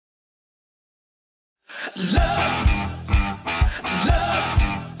Love, love,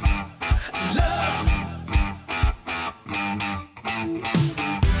 love.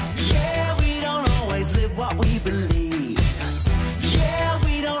 Yeah, we don't always live what we believe. Yeah,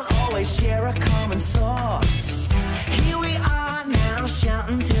 we don't always share a common source. Here we are now,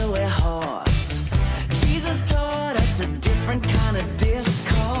 shouting till we're hoarse. Jesus taught us a different kind of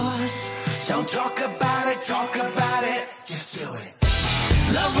discourse. Don't talk about it, just do it.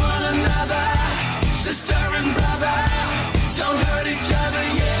 Love one another, sister and brother. Don't hurt each other,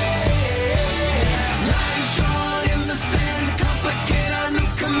 yeah. Lines drawn in the sand, complicate our new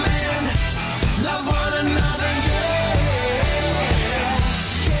command. Love one another, yeah.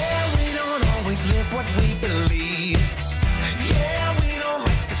 Yeah, we don't always live what we believe. Yeah, we don't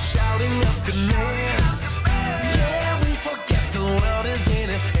like the shouting of demands. Yeah, we forget the world is in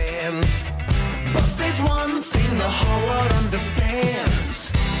his hands. But there's one thing the whole world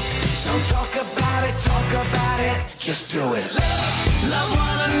understands. Don't talk about it, just do it. Love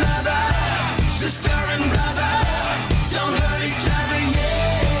one another, sister and brother. Don't hurt each other,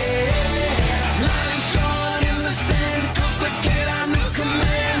 yeah. Lines drawn in the sand, complicate our new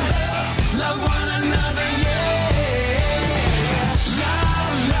command. Love one another, yeah.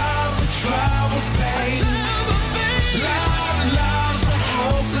 Love loves a troubled face. Love loves a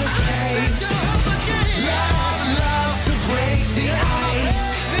hopeless case. Love loves to break the ice.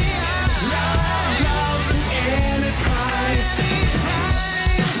 Love loves an enterprise.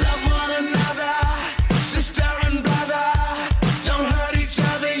 Love one another, sister and brother. Don't hurt each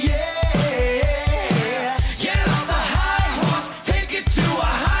other, yeah. Get off the high horse, take it to a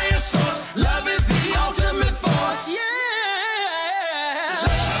higher source. Love is the ultimate force, yeah.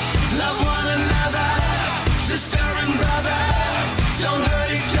 Love one another, sister and brother. Don't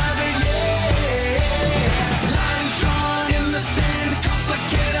hurt each other, yeah. Lines drawn in the sand,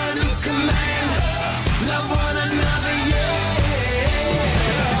 complicate our new command. Love one another, yeah.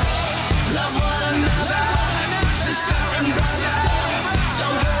 Love one another, sister and brother.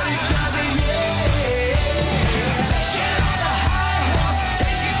 Don't hurt each other, yeah. Get on the high horse,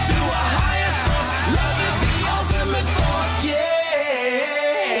 take it to a higher source. Love is the ultimate force, yeah.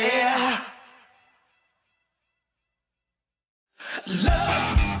 Love,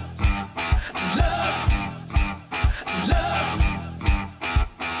 love, love.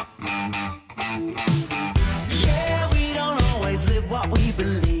 Yeah, we don't always live what we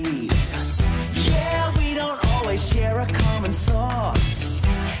believe. Yeah, we don't always share a common source.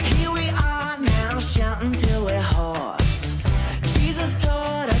 Here we are now, shouting till we're hoarse. Jesus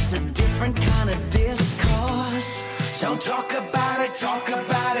taught us a different kind of discourse. Don't talk about it,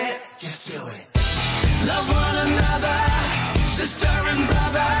 just do it. Love one another, sister and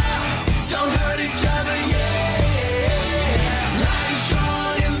brother. Don't hurt each other, yeah. Lines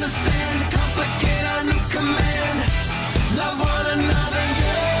drawn in the sand, complicate our new command. Love one another,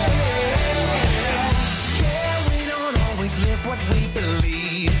 yeah. Yeah, we don't always live what we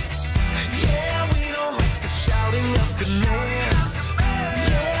believe. Yeah, we don't like the shouting of demands.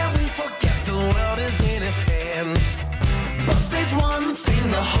 Yeah, we forget the world is in his hands. But there's one thing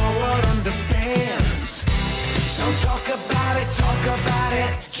the whole world understands. Don't talk about it,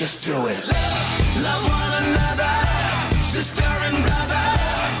 just do it. Love one another, sister and brother.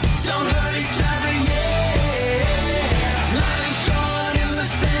 Don't hurt each other, yeah. Lines drawn in the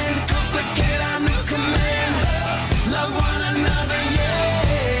sand, complicate our new command. Love one another,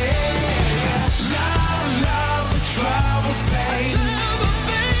 yeah. Love loves a troubled face.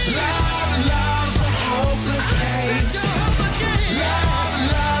 Love loves a hopeless case. Love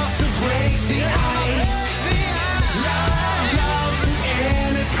loves to break the ice. Love loves an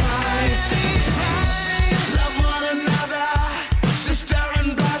enterprise. Love one another, sister and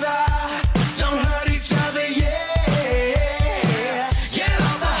brother. Don't hurt each other, yeah. Get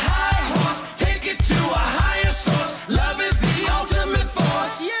on the high horse, take it to a higher source. Love is the ultimate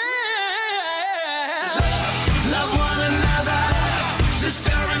force, yeah. Love one another,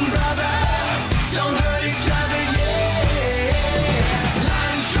 sister and brother. Don't hurt each other, yeah.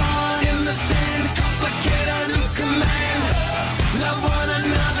 Lines drawn in the sand, complicate our new command. Love one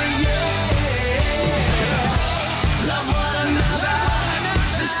another, yeah. Love one another,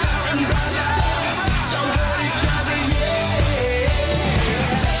 sister and brother. Don't hurt each other, yeah.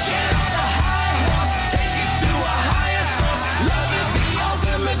 Get on the high horse, take it to a higher source. Love is the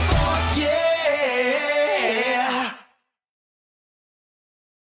ultimate force, yeah.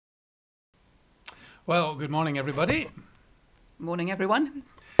 Well, good morning, everybody. Morning, everyone.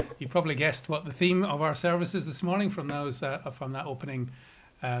 You probably guessed what the theme of our service is this morning from those from that opening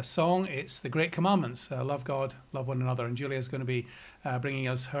song. It's the Great Commandments, love God, love one another. And Julia is going to be bringing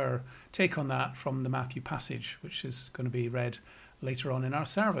us her take on that from the Matthew passage, which is going to be read later on in our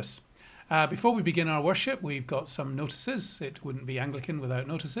service. Before we begin our worship, we've got some notices. It wouldn't be Anglican without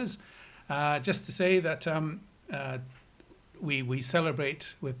notices. Just to say that we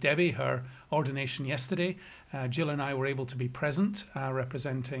celebrate with Debbie her ordination yesterday. Jill and I were able to be present,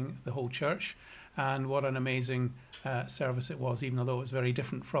 representing the whole church, and what an amazing service it was, even though it was very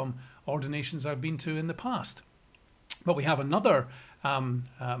different from ordinations I've been to in the past. But we have another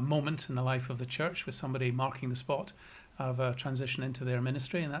moment in the life of the church with somebody marking the spot of a transition into their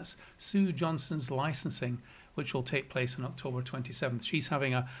ministry, and that's Sue Johnson's licensing, which will take place on October 27th. She's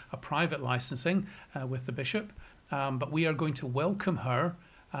having a private licensing with the bishop, but we are going to welcome her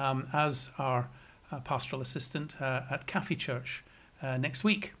as our pastoral assistant at Cafe Church next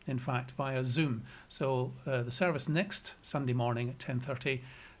week, in fact, via Zoom. So the service next Sunday morning at 10:30,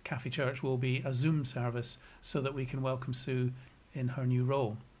 Cafe Church, will be a Zoom service so that we can welcome Sue in her new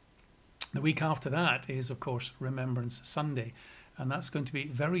role. The week after that is, of course, Remembrance Sunday, and that's going to be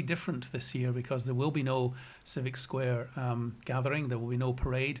very different this year because there will be no Civic Square gathering, there will be no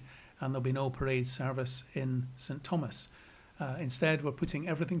parade, and there'll be no parade service in St Thomas. Instead, we're putting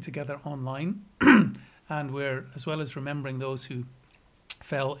everything together online, and we're, as well as remembering those who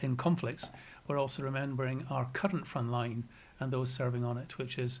fell in conflicts, we're also remembering our current front line and those serving on it,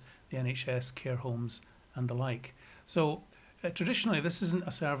 which is the NHS, care homes, and the like. So traditionally, this isn't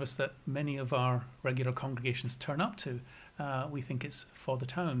a service that many of our regular congregations turn up to. We think it's for the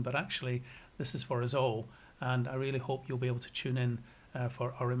town, but actually this is for us all. And I really hope you'll be able to tune in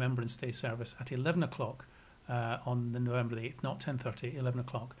for our Remembrance Day service at 11 o'clock on the November the 8th, not 10:30, 11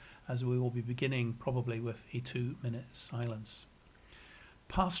 o'clock, as we will be beginning probably with a 2-minute silence.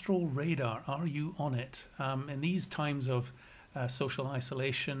 Pastoral radar, are you on it? In these times of social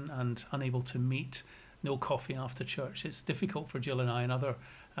isolation and unable to meet, no coffee after church, it's difficult for Jill and I and other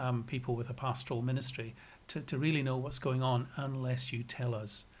people with a pastoral ministry to really know what's going on unless you tell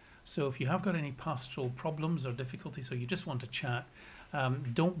us. So if you have got any pastoral problems or difficulties, or you just want to chat,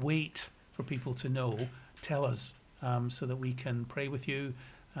 don't wait for people to know. Tell us so that we can pray with you.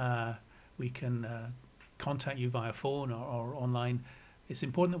 We can contact you via phone or online. It's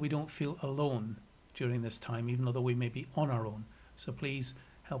important that we don't feel alone during this time, even though we may be on our own. So please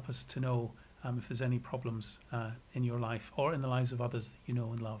help us to know if there's any problems in your life or in the lives of others that you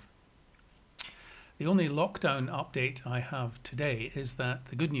know and love. The only lockdown update I have today is that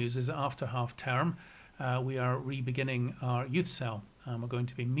the good news is that after half term, we are re-beginning our youth cell. We're going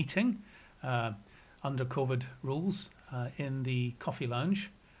to be meeting under COVID rules in the coffee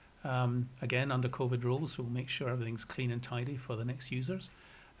lounge. Again, under COVID rules, we'll make sure everything's clean and tidy for the next users.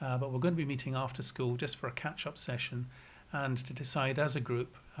 But we're going to be meeting after school just for a catch-up session and to decide as a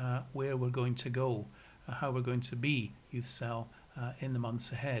group where we're going to go, how we're going to be youth cell in the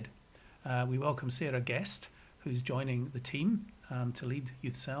months ahead. We welcome Sarah Guest, who's joining the team to lead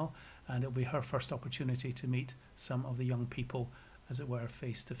youth cell, and it'll be her first opportunity to meet some of the young people, as it were,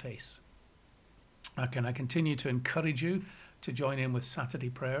 face to face. Can I continue to encourage you to join in with Saturday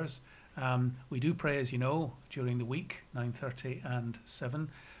prayers? We do pray, as you know, during the week, 9:30 and 7,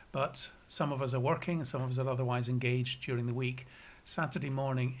 but some of us are working and some of us are otherwise engaged during the week. Saturday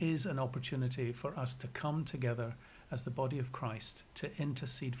morning is an opportunity for us to come together as the body of Christ to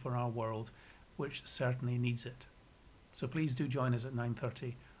intercede for our world, which certainly needs it. So please do join us at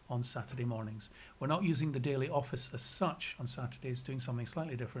 9:30 on Saturday mornings. We're not using the daily office as such on Saturdays, doing something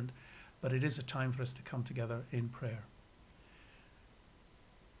slightly different, but it is a time for us to come together in prayer.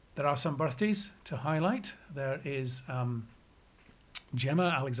 There are some birthdays to highlight. There is Gemma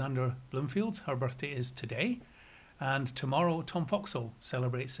Alexander Bloomfield. Her birthday is today. And tomorrow, Tom Foxall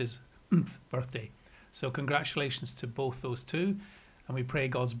celebrates his birthday. So congratulations to both those two. And we pray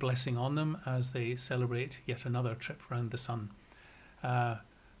God's blessing on them as they celebrate yet another trip round the sun.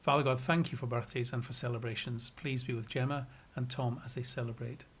 Father God, thank you for birthdays and for celebrations. Please be with Gemma and Tom as they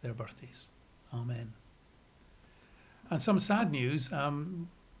celebrate their birthdays. Amen. And some sad news.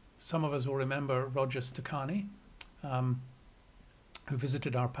 Some of us will remember Roger Stucani, who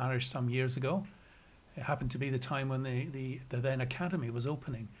visited our parish some years ago. It happened to be the time when the then academy was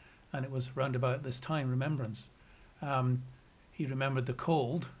opening, and it was round about this time, Remembrance. He remembered the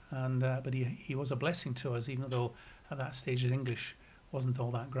cold, and but he was a blessing to us, even though at that stage his English wasn't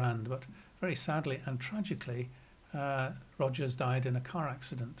all that grand. But very sadly and tragically, Rogers died in a car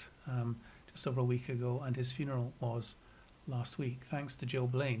accident just over a week ago, and his funeral was last week. Thanks to Jill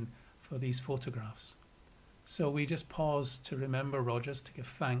Blaine for these photographs. So we just pause to remember Rogers, to give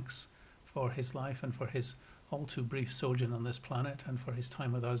thanks for his life and for his all too brief sojourn on this planet and for his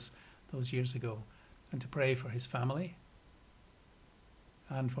time with us those years ago, and to pray for his family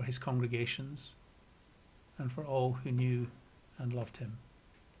and for his congregations and for all who knew and loved him.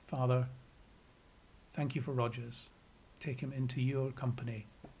 Father, thank you for Rogers. Take him into your company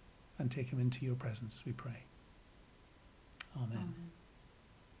and take him into your presence, we pray. Amen. Amen.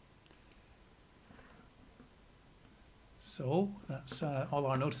 So that's all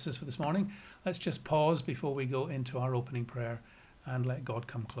our notices for this morning. Let's just pause before we go into our opening prayer and let God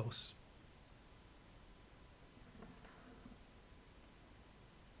come close.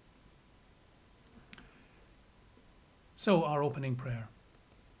 So, our opening prayer.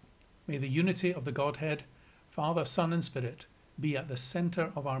 May the unity of the Godhead, Father, Son and Spirit, be at the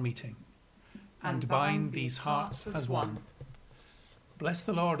centre of our meeting, and bind these hearts as one. Bless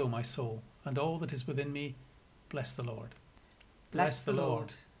the Lord, O my soul, and all that is within me. Bless the Lord. Bless the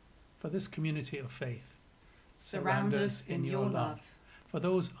Lord. For this community of faith. Surround us in your love. For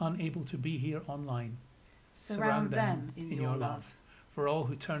those unable to be here online. Surround them in your love. For all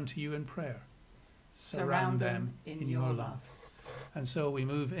who turn to you in prayer. Surround them in your love. And so we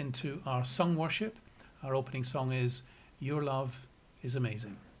move into our sung worship. Our opening song is Your Love is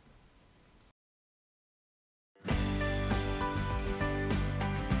Amazing.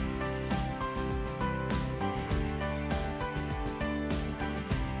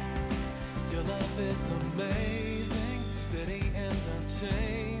 Your love is amazing, steady and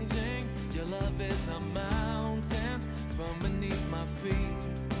unchanging. Your love is a mountain from beneath my feet.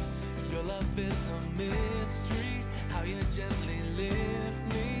 Your love is a mystery, how you gently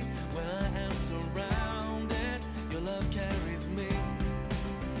lift me when I am surrounded. Your love carries me.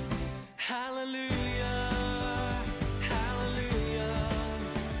 Hallelujah, hallelujah,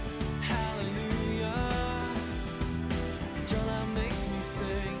 hallelujah. Your love makes me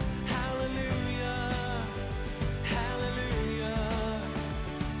sing. Hallelujah, hallelujah,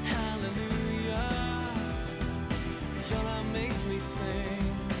 hallelujah. Your love makes me sing.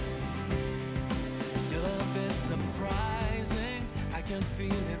 Your love is surprising, I can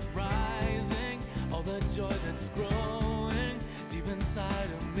feel it rising. All the joy that's growing deep inside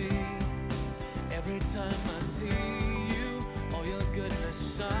of me. Every time I see you, all your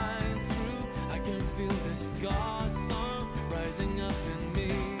goodness shines through. I can feel this God song rising up in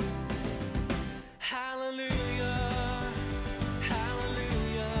me. Hallelujah,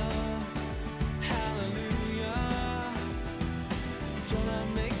 hallelujah, hallelujah. Your love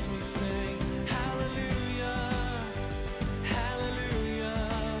makes me sing. Hallelujah, hallelujah,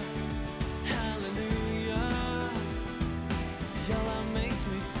 hallelujah. Your love makes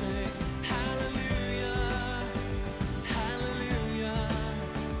me sing. Hallelujah, hallelujah,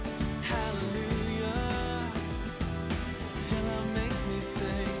 hallelujah. Your love makes me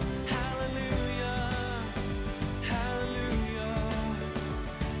sing. Hallelujah, hallelujah,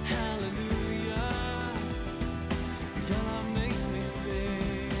 hallelujah. Your love makes me sing.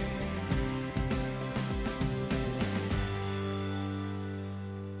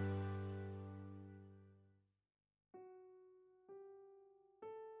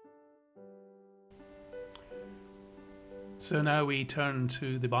 So now we turn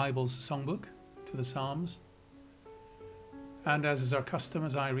to the Bible's songbook, to the Psalms. And as is our custom,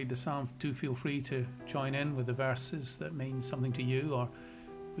 as I read the Psalm, do feel free to join in with the verses that mean something to you or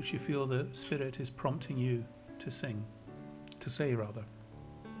which you feel the Spirit is prompting you to sing, to say rather.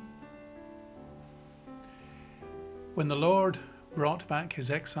 When the Lord brought back his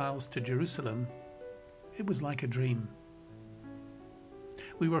exiles to Jerusalem, it was like a dream.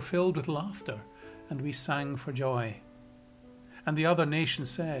 We were filled with laughter and we sang for joy. And the other nations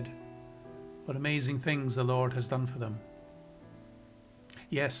said, what amazing things the Lord has done for them.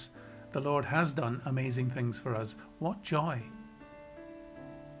 Yes, the Lord has done amazing things for us. What joy!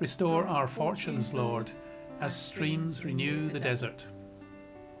 Restore our fortunes, Lord, as streams renew the desert.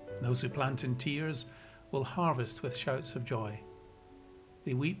 Those who plant in tears will harvest with shouts of joy.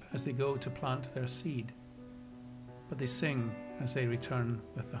 They weep as they go to plant their seed, but they sing as they return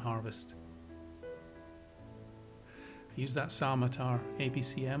with the harvest. I used that psalm at our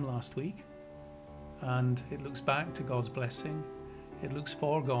ABCM last week, and it looks back to God's blessing. It looks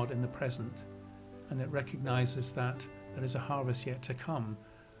for God in the present, and it recognises that there is a harvest yet to come,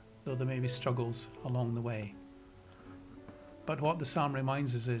 though there may be struggles along the way. But what the psalm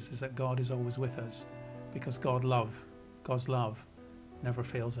reminds us is that God is always with us, because God's love never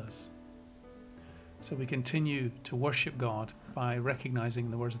fails us. So we continue to worship God by recognising,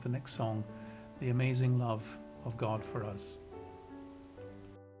 in the words of the next song, the amazing love of God for us.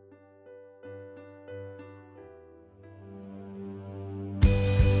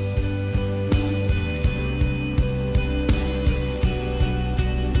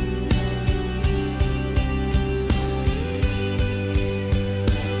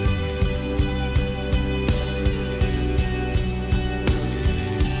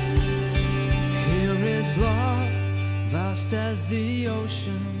 the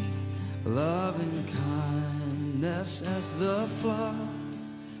ocean, loving kindness as the flood.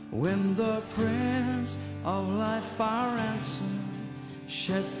 When the Prince of Life, our ransom,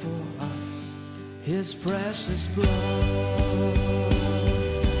 shed for us his precious blood.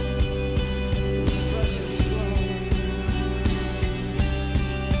 His precious blood.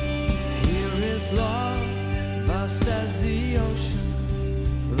 Here is love, vast as the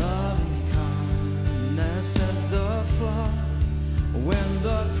ocean, loving kindness as the flood. When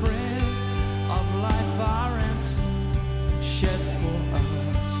the Prince of Life, our ransom, shed for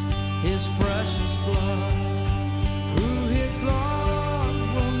us his precious blood. Who his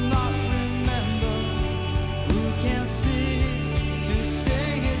love will not remember, who can cease to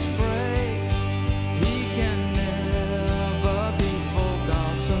sing his praise. He can never be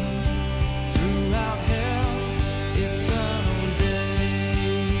forgotten throughout hell's eternal days.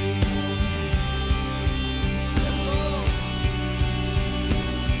 Yes, Lord.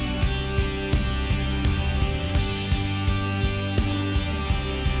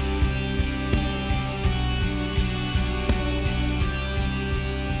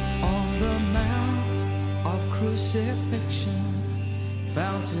 On the mount of crucifixion,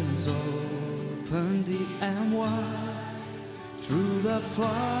 fountains open deep and wide. Through the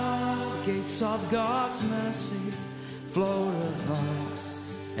floodgates of God's mercy flowed a vast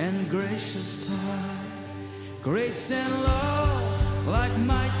and gracious tide. Grace and love like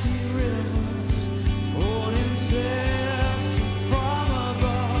mighty rivers poured incessant from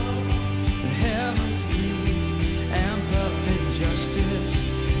above. Heaven's peace and perfect justice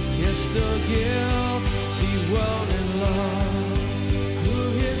kissed the guilty world in love. Who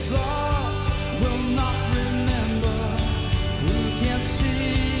his love will not remember, who can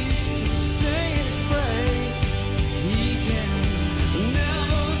cease to sing his praise. He can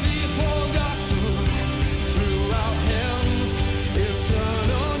never be forgotten throughout heaven's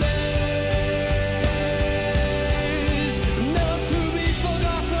eternal days. Never to be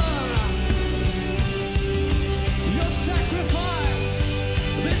forgotten. Your sacrifice,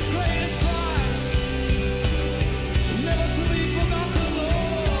 this greatest price, never to be forgotten,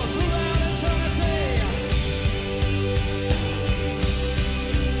 Lord, throughout eternity.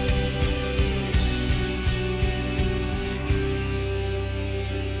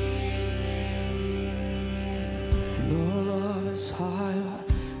 No love is higher,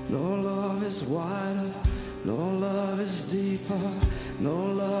 no love is wider, no love is deeper, no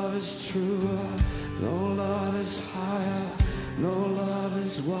love is truer, no love is higher, no love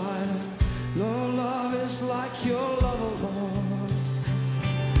is wider, no love is like your love, O Lord.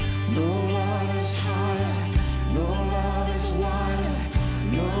 No love is higher, no love is wider,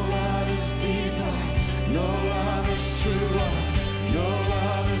 no love is deeper, no love is truer, no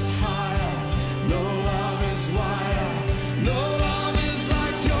love is higher, no love is wider, no love is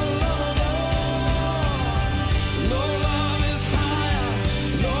like your love, Lord. No love is higher,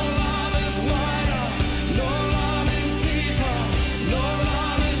 no love is wider, no love is deeper, no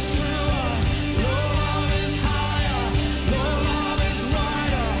love is truer, no love is higher, no love is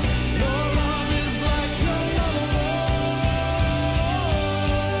wider, no love is like your love, Lord.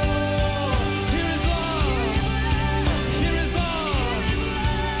 Here is love, here is love,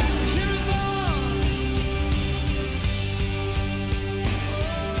 here is love.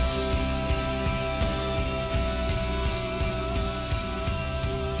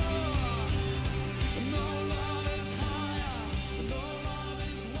 No love is higher, no love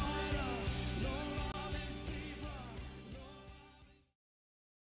is wider, no love is deeper.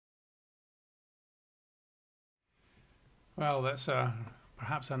 Well, that's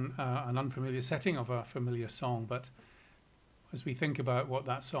perhaps an unfamiliar setting of a familiar song, but as we think about what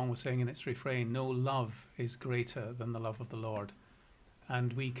that song was saying in its refrain, no love is greater than the love of the Lord.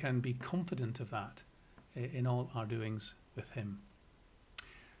 And we can be confident of that in all our doings with him.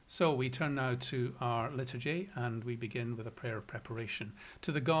 So we turn now to our liturgy and we begin with a prayer of preparation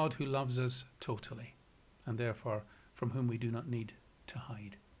to the God who loves us totally and therefore from whom we do not need to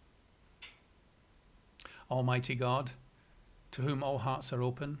hide. Almighty God, to whom all hearts are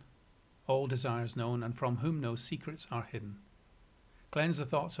open, all desires known, and from whom no secrets are hidden, cleanse the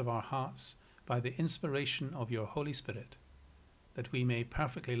thoughts of our hearts by the inspiration of your Holy Spirit, that we may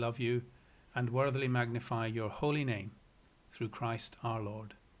perfectly love you and worthily magnify your holy name through Christ our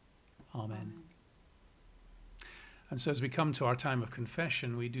Lord. Amen. And so as we come to our time of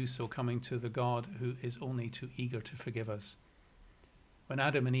confession, we do so coming to the God who is only too eager to forgive us. When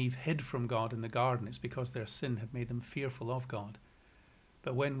Adam and Eve hid from God in the garden, it's because their sin had made them fearful of God.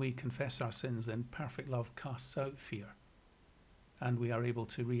 But when we confess our sins, then perfect love casts out fear. And we are able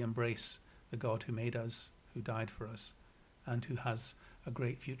to re-embrace the God who made us, who died for us, and who has a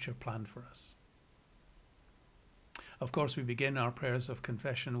great future planned for us. Of course, we begin our prayers of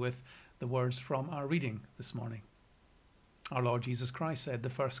confession with the words from our reading this morning. Our Lord Jesus Christ said, "The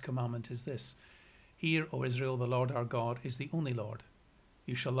first commandment is this: Hear, O Israel, the Lord our God is the only Lord.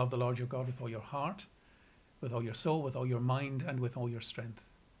 You shall love the Lord your God with all your heart, with all your soul, with all your mind, and with all your strength.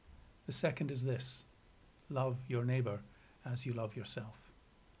 The second is this: love your neighbour as you love yourself.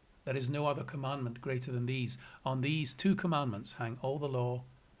 There is no other commandment greater than these. On these two commandments hang all the law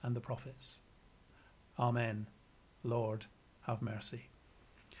and the prophets." Amen. Lord, have mercy.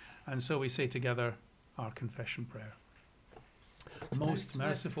 And so we say together our confession prayer. Most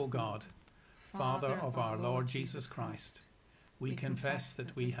merciful God, Father of our Lord Jesus Christ, we confess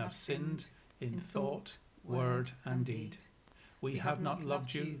that we have sinned in thought, word, and deed. We have not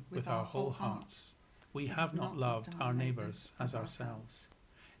loved you with our whole hearts. We have not loved our neighbours as ourselves.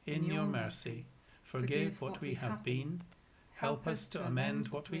 In your mercy, forgive what we have been, help us to amend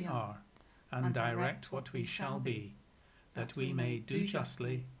what we are, and direct what we shall be, that we may do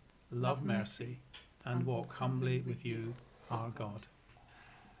justly, love mercy, and walk humbly with you, our God.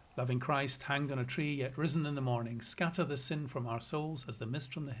 Loving Christ, hanged on a tree, yet risen in the morning, scatter the sin from our souls as the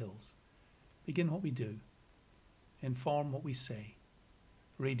mist from the hills. Begin what we do, inform what we say,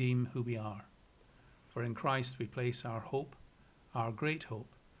 redeem who we are. For in Christ we place our hope, our great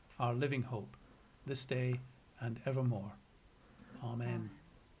hope, our living hope, this day and evermore. Amen.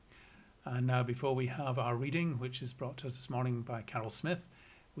 And now, before we have our reading, which is brought to us this morning by Carol Smith,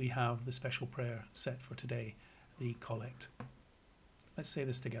 we have the special prayer set for today, the Collect. Let's say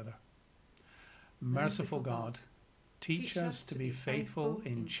this together. Merciful God, teach us to be faithful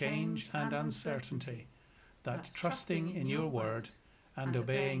in change and uncertainty, that trusting in your word and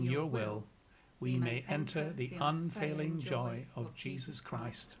obeying your will, we may enter the unfailing joy of Jesus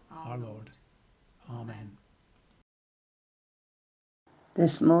Christ, our Lord. Amen.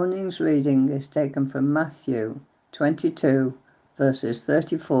 This morning's reading is taken from Matthew 22, verses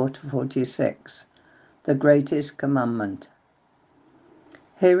 34 to 46, the greatest commandment.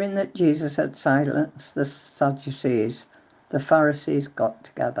 Hearing that Jesus had silenced the Sadducees, the Pharisees got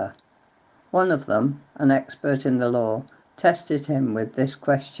together. One of them, an expert in the law, tested him with this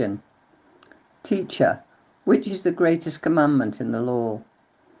question: "Teacher, which is the greatest commandment in the law?"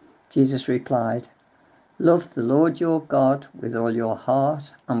 Jesus replied, "Love the Lord your God with all your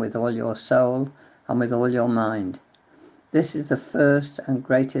heart and with all your soul and with all your mind. This is the first and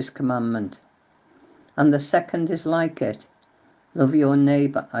greatest commandment. And the second is like it: love your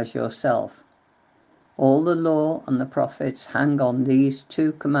neighbour as yourself. All the law and the prophets hang on these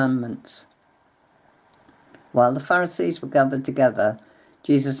two commandments." While the Pharisees were gathered together,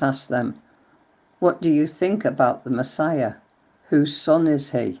 Jesus asked them, "What do you think about the Messiah? Whose son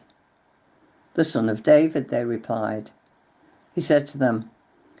is he?" "The son of David," they replied. He said to them,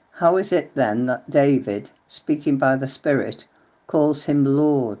 "How is it then that David, speaking by the Spirit, calls him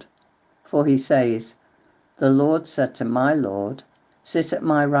Lord? For he says, 'The Lord said to my Lord, sit at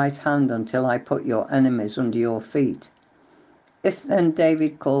my right hand until I put your enemies under your feet.' If then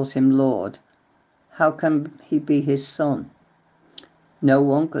David calls him Lord, how can he be his son?" No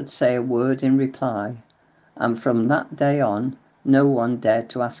one could say a word in reply, and from that day on, no one dared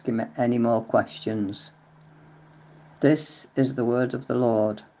to ask him any more questions. This is the word of the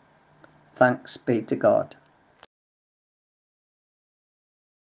Lord. Thanks be to God.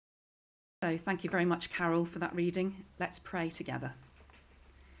 So thank you very much, Carol, for that reading. Let's pray together.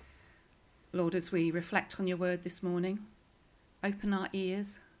 Lord, as we reflect on your word this morning, open our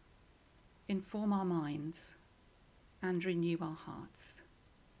ears, inform our minds, and renew our hearts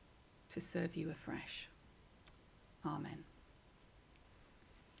to serve you afresh. Amen.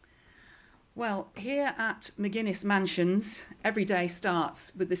 Well, here at McGuinness Mansions, every day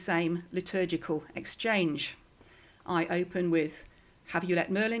starts with the same liturgical exchange. I open with, "Have you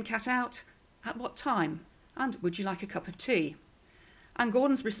let Merlin cat out? At what time? And would you like a cup of tea?" And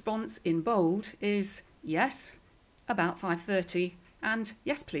Gordon's response in bold is, "Yes, about 5:30, and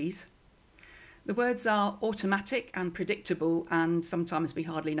yes, please." The words are automatic and predictable, and sometimes we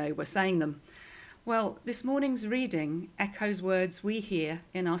hardly know we're saying them. Well, this morning's reading echoes words we hear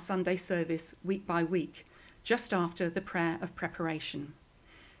in our Sunday service week by week, just after the prayer of preparation.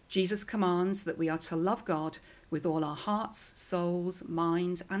 Jesus commands that we are to love God with all our hearts, souls,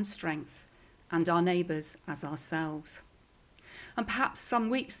 mind, and strength, and our neighbours as ourselves. And perhaps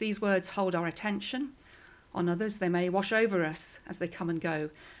some weeks these words hold our attention. On others, they may wash over us as they come and go.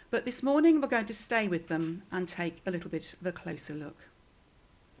 But this morning, we're going to stay with them and take a little bit of a closer look.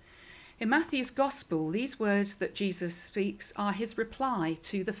 In Matthew's Gospel, these words that Jesus speaks are his reply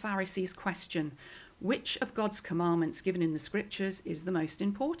to the Pharisees' question, Which of God's commandments given in the scriptures is the most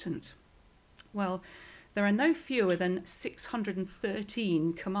important? Well, there are no fewer than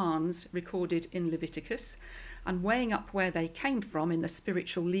 613 commands recorded in Leviticus, and weighing up where they came from in the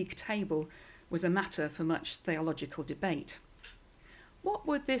spiritual league table was a matter for much theological debate. What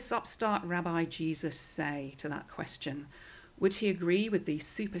would this upstart Rabbi Jesus say to that question? Would he agree with the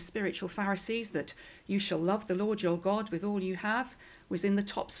super spiritual Pharisees that you shall love the Lord your God with all you have was in the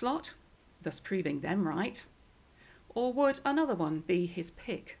top slot, thus proving them right? Or would another one be his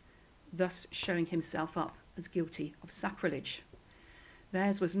pick, thus showing himself up as guilty of sacrilege?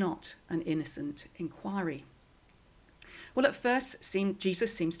 Theirs was not an innocent inquiry. Well, at first,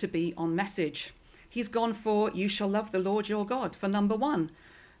 Jesus seems to be on message. He's gone for you shall love the Lord your God for number one,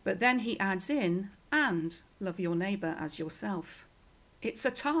 but then he adds in and love your neighbour as yourself. It's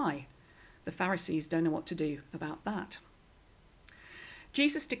a tie. The Pharisees don't know what to do about that.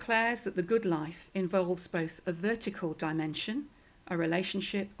 Jesus declares that the good life involves both a vertical dimension, a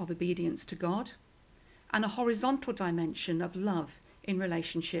relationship of obedience to God, and a horizontal dimension of love in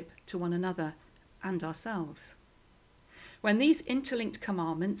relationship to one another and ourselves. When these interlinked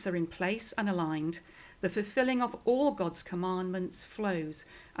commandments are in place and aligned, the fulfilling of all God's commandments flows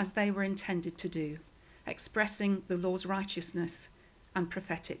as they were intended to do, expressing the law's righteousness and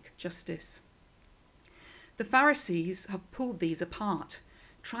prophetic justice. The Pharisees have pulled these apart,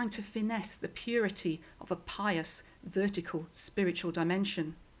 trying to finesse the purity of a pious, vertical spiritual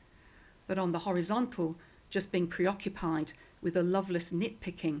dimension, but on the horizontal, just being preoccupied with a loveless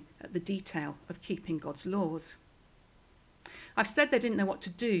nitpicking at the detail of keeping God's laws. I've said they didn't know what to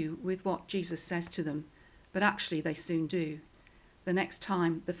do with what Jesus says to them, but actually they soon do. The next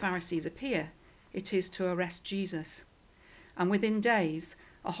time the Pharisees appear, it is to arrest Jesus. And within days,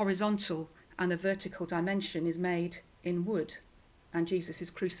 a horizontal and a vertical dimension is made in wood, and Jesus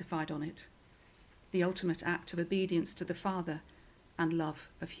is crucified on it. The ultimate act of obedience to the Father and love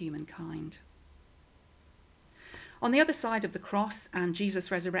of humankind. On the other side of the cross and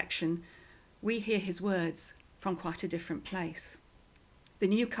Jesus' resurrection, we hear his words from quite a different place. The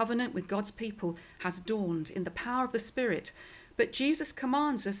new covenant with God's people has dawned in the power of the Spirit, but Jesus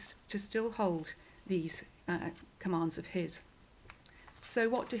commands us to still hold these commands of his. So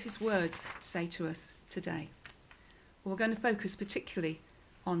what do his words say to us today? Well, we're going to focus particularly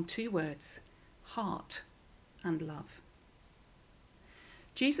on two words, heart and love.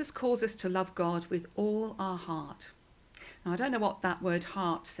 Jesus calls us to love God with all our heart. Now, I don't know what that word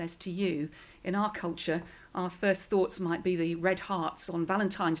heart says to you. In our culture, our first thoughts might be the red hearts on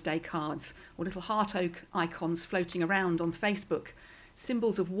Valentine's Day cards or little heart oak icons floating around on Facebook,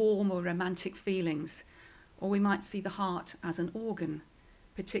 symbols of warm or romantic feelings. Or we might see the heart as an organ,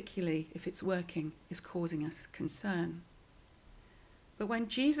 particularly if its working is causing us concern. But when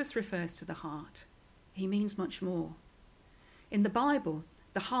Jesus refers to the heart, he means much more. In the Bible,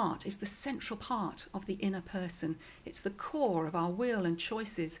 the heart is the central part of the inner person. It's the core of our will and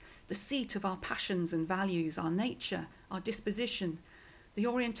choices, the seat of our passions and values, our nature, our disposition, the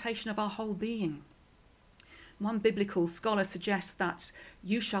orientation of our whole being. One biblical scholar suggests that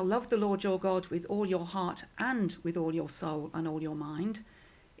you shall love the Lord your God with all your heart and with all your soul and all your mind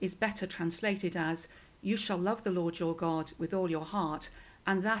is better translated as you shall love the Lord your God with all your heart,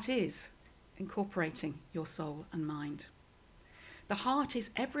 and that is incorporating your soul and mind. The heart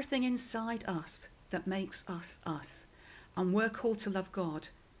is everything inside us that makes us us, and we're called to love God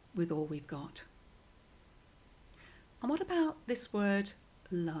with all we've got. And what about this word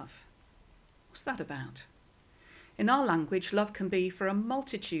love? What's that about? In our language, love can be for a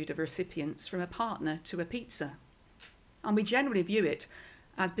multitude of recipients, from a partner to a pizza. And we generally view it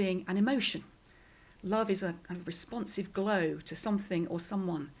as being an emotion. Love is a kind of responsive glow to something or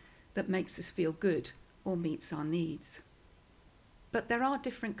someone that makes us feel good or meets our needs. But there are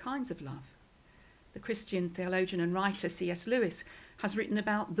different kinds of love. The Christian theologian and writer C.S. Lewis has written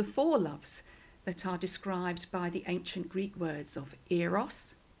about the four loves that are described by the ancient Greek words of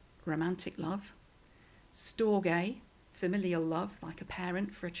eros, romantic love, storge, familial love, like a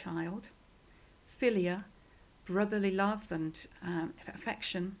parent for a child, philia, brotherly love and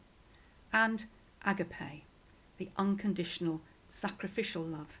affection, and agape, the unconditional, sacrificial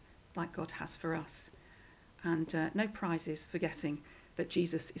love like God has for us. And no prizes for guessing that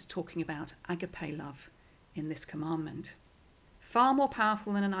Jesus is talking about agape love in this commandment. Far more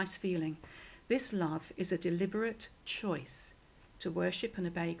powerful than a nice feeling, this love is a deliberate choice to worship and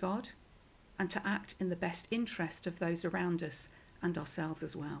obey God and to act in the best interest of those around us and ourselves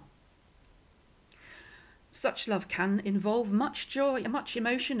as well. Such love can involve much joy, much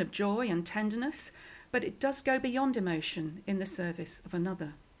emotion of joy and tenderness, but it does go beyond emotion in the service of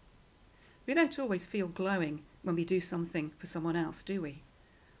another. We don't always feel glowing when we do something for someone else, do we?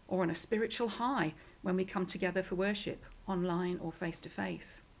 Or on a spiritual high when we come together for worship, online or face to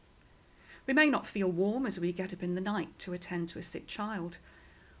face. We may not feel warm as we get up in the night to attend to a sick child,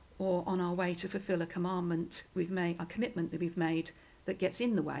 or on our way to fulfil a commitment that we've made that gets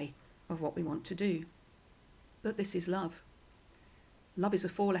in the way of what we want to do. But this is love. Love is a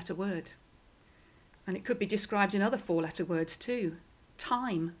 4-letter word. And it could be described in other 4-letter words too.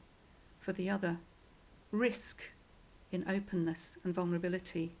 Time for the other. Risk in openness and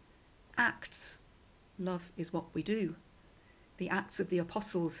vulnerability. Acts. Love is what we do. The Acts of the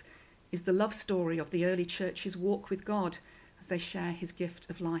Apostles is the love story of the early church's walk with God as they share his gift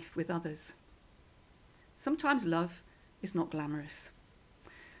of life with others. Sometimes love is not glamorous.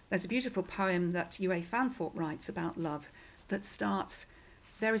 There's a beautiful poem that U.A. Fanthorpe writes about love that starts,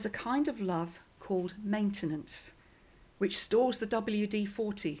 "There is a kind of love called maintenance, which stores the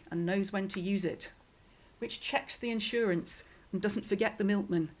WD-40 and knows when to use it, which checks the insurance and doesn't forget the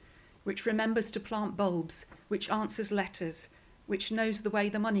milkman, which remembers to plant bulbs, which answers letters, which knows the way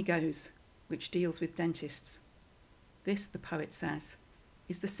the money goes, which deals with dentists." This, the poet says,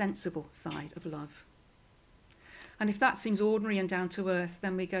 is the sensible side of love. And if that seems ordinary and down to earth,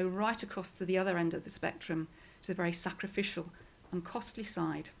 then we go right across to the other end of the spectrum, to the very sacrificial and costly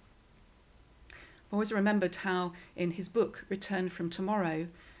side. I've always remembered how in his book, Return from Tomorrow,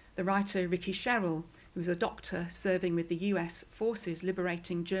 the writer Ricky Sherrill, who was a doctor serving with the US forces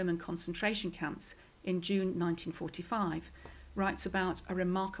liberating German concentration camps in June 1945, writes about a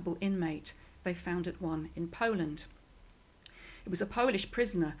remarkable inmate they found at one in Poland. It was a Polish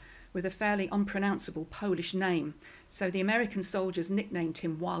prisoner with a fairly unpronounceable Polish name, so the American soldiers nicknamed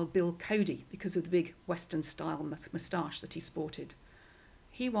him Wild Bill Cody because of the big Western-style moustache that he sported.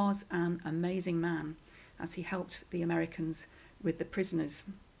 He was an amazing man as he helped the Americans with the prisoners.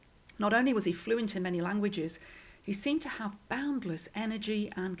 Not only was he fluent in many languages, he seemed to have boundless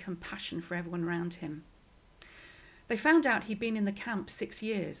energy and compassion for everyone around him. They found out he'd been in the camp 6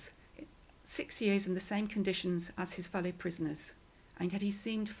 years. 6 years in the same conditions as his fellow prisoners, and yet he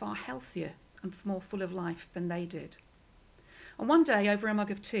seemed far healthier and more full of life than they did. And one day, over a mug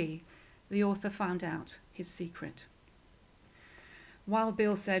of tea, the author found out his secret. Wild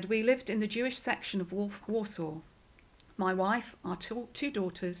Bill said, "We lived in the Jewish section of Warsaw. My wife, our two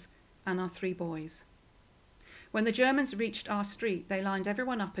daughters, and our 3 boys. When the Germans reached our street, they lined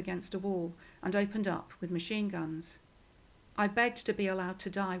everyone up against a wall and opened up with machine guns. I begged to be allowed to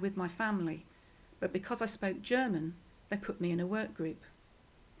die with my family, but because I spoke German, they put me in a work group.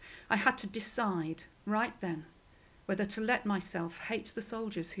 I had to decide right then whether to let myself hate the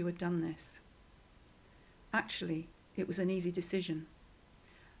soldiers who had done this. Actually, it was an easy decision.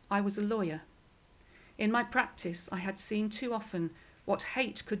 I was a lawyer. In my practice, I had seen too often what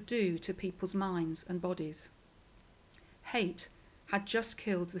hate could do to people's minds and bodies. Hate had just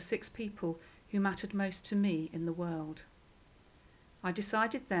killed the 6 people who mattered most to me in the world. I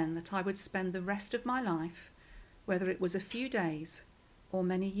decided then that I would spend the rest of my life, whether it was a few days or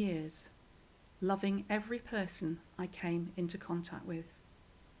many years, loving every person I came into contact with.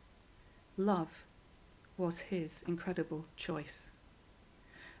 Love was his incredible choice.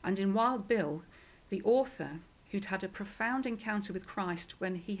 And in Wild Bill, the author, who'd had a profound encounter with Christ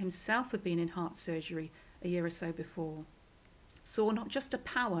when he himself had been in heart surgery a year or so before, saw not just a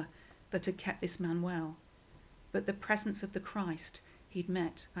power that had kept this man well, but the presence of the Christ he'd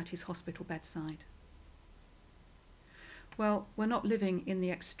met at his hospital bedside. Well, we're not living in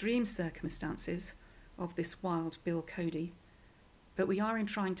the extreme circumstances of this Wild Bill Cody, but we are in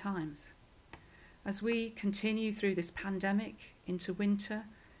trying times. As we continue through this pandemic into winter,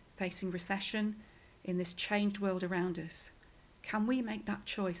 facing recession, in this changed world around us, can we make that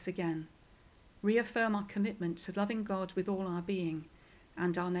choice again? Reaffirm our commitment to loving God with all our being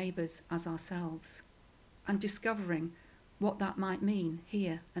and our neighbours as ourselves, and discovering what that might mean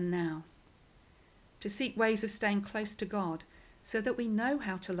here and now. To seek ways of staying close to God so that we know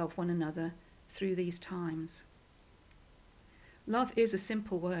how to love one another through these times. Love is a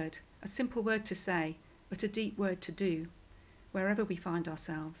simple word to say, but a deep word to do, wherever we find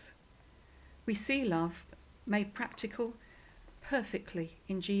ourselves. We see love made practical perfectly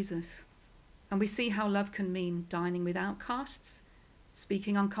in Jesus, and we see how love can mean dining with outcasts,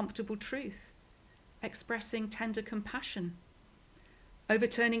 speaking uncomfortable truth, expressing tender compassion,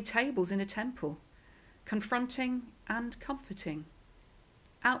 overturning tables in a temple, confronting and comforting,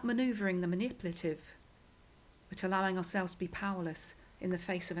 outmanoeuvring the manipulative, but allowing ourselves to be powerless in the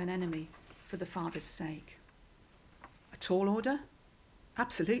face of an enemy for the Father's sake. A tall order?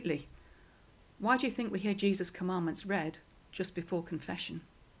 Absolutely. Why do you think we hear Jesus' commandments read just before confession?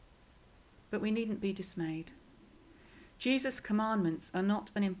 but we needn't be dismayed. Jesus' commandments are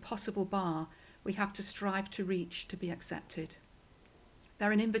not an impossible bar we have to strive to reach to be accepted.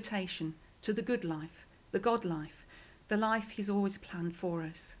 They're an invitation to the good life, the God life, the life he's always planned for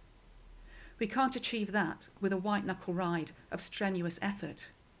us. We can't achieve that with a white-knuckle ride of strenuous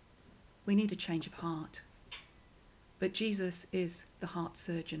effort. We need a change of heart. But Jesus is the heart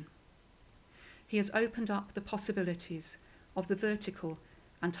surgeon. He has opened up the possibilities of the vertical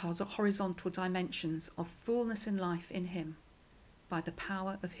and horizontal dimensions of fullness in life in him by the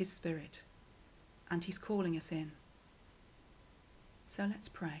power of his Spirit, and he's calling us in. So let's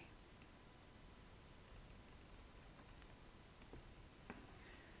pray.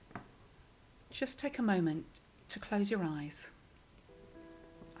 Just take a moment to close your eyes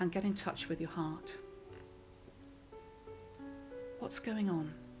and get in touch with your heart. What's going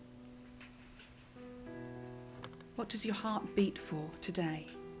on? What does your heart beat for today?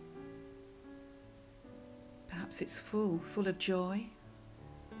 Perhaps it's full of joy,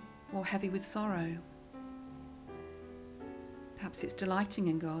 or heavy with sorrow. Perhaps it's delighting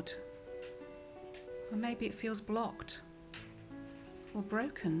in God, or maybe it feels blocked or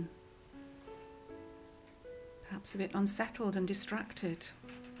broken. Perhaps a bit unsettled and distracted.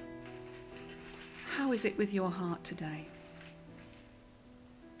 How is it with your heart today?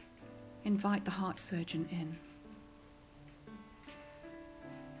 Invite the heart surgeon in.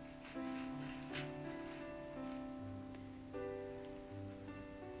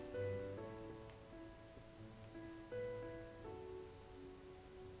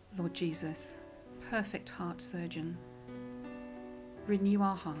 Lord Jesus, perfect heart surgeon, renew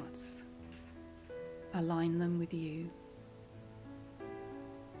our hearts, align them with you.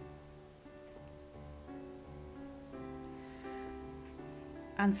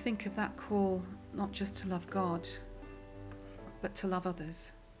 And think of that call not just to love God, but to love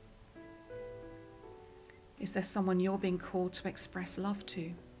others. Is there someone you're being called to express love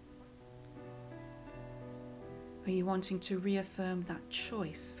to? Are you wanting to reaffirm that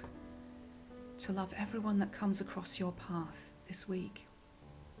choice to love everyone that comes across your path this week?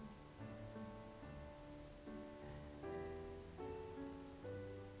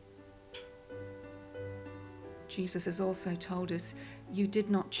 Jesus has also told us, you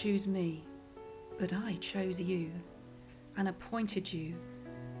did not choose me, but I chose you and appointed you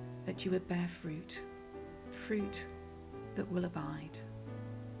that you would bear fruit, fruit that will abide.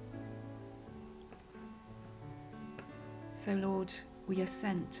 So Lord, we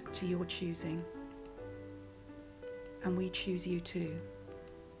assent to your choosing, and we choose you too.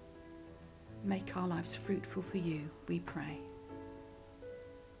 Make our lives fruitful for you, we pray.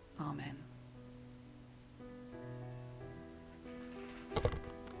 Amen.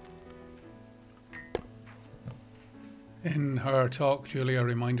 In her talk, Julia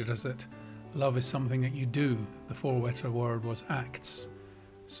reminded us that love is something that you do. The four-letter word was acts.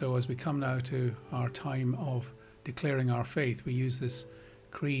 So as we come now to our time of declaring our faith, we use this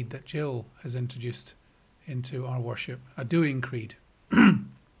creed that Jill has introduced into our worship, a doing creed,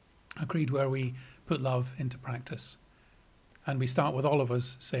 a creed where we put love into practice. And we start with all of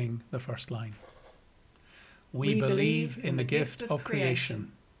us saying the first line. We believe in the gift of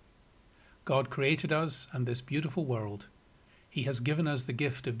creation. God created us and this beautiful world. He has given us the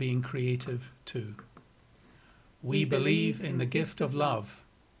gift of being creative too. We believe in the gift of love.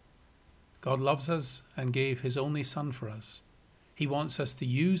 God loves us and gave his only Son for us. He wants us to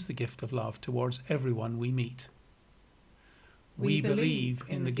use the gift of love towards everyone we meet. We believe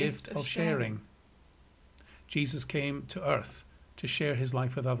in the gift of sharing. Jesus came to earth to share his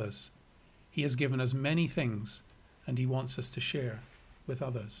life with others. He has given us many things, and he wants us to share with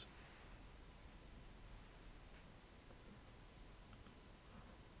others.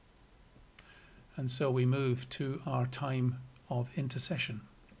 And so we move to our time of intercession.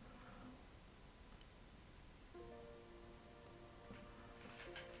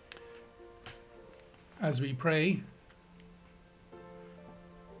 As we pray,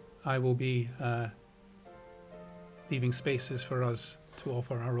 I will be leaving spaces for us to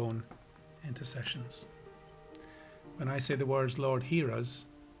offer our own intercessions. When I say the words, Lord, hear us,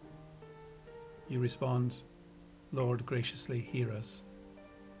 you respond, Lord, graciously hear us.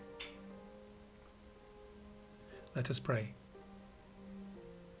 Let us pray.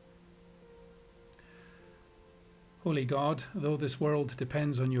 Holy God, though this world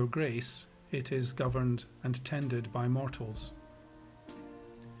depends on your grace, it is governed and tended by mortals.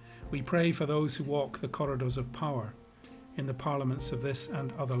 We pray for those who walk the corridors of power in the parliaments of this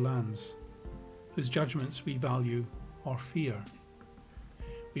and other lands, whose judgments we value or fear.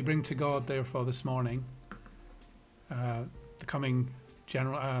 We bring to God, therefore, this morning, the coming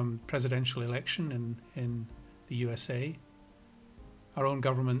presidential election in the USA, our own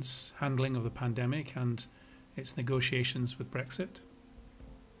government's handling of the pandemic and its negotiations with Brexit,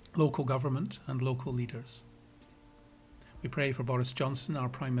 local government and local leaders. We pray for Boris Johnson, our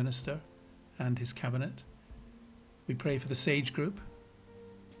Prime Minister, and his cabinet. We pray for the Sage Group,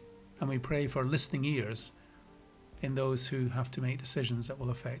 and we pray for listening ears in those who have to make decisions that will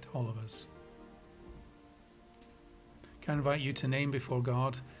affect all of us. Can I invite you to name before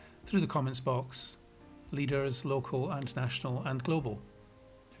God, through the comments box, leaders, local and national and global,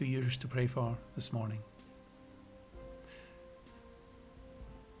 who you wish to pray for this morning.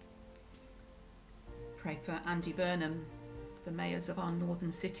 Pray for Andy Burnham, the mayors of our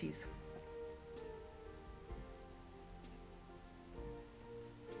northern cities.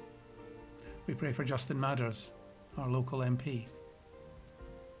 We pray for Justin Madders, our local MP.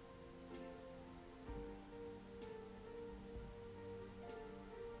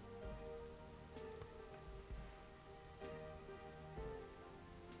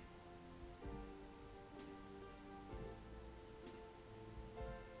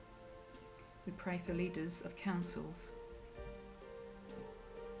 We pray for leaders of councils.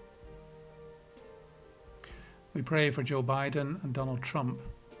 We pray for Joe Biden and Donald Trump,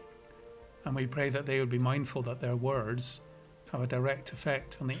 and we pray that they would be mindful that their words have a direct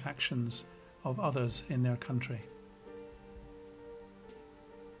effect on the actions of others in their country.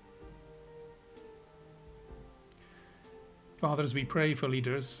 Father, as we pray for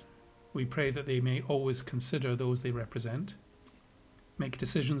leaders, we pray that they may always consider those they represent, make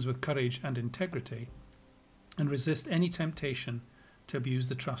decisions with courage and integrity, and resist any temptation to abuse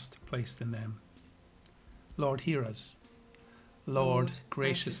the trust placed in them. Lord, hear us. Lord,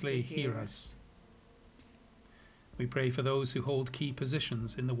 graciously hear us. We pray for those who hold key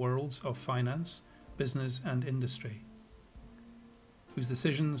positions in the worlds of finance, business and industry, whose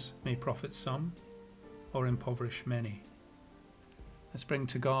decisions may profit some or impoverish many. Let's bring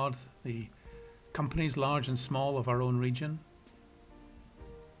to God the companies large and small of our own region,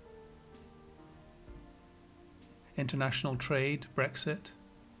 international trade, Brexit,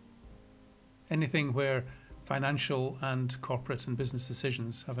 anything where financial and corporate and business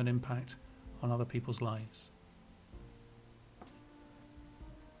decisions have an impact on other people's lives.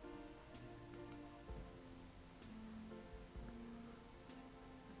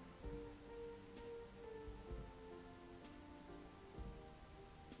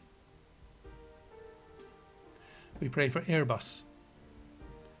 We pray for Airbus,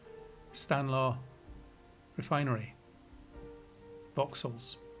 Stanlaw Refinery,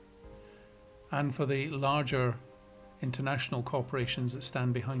 Vauxhalls, and for the larger international corporations that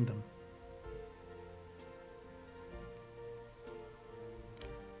stand behind them.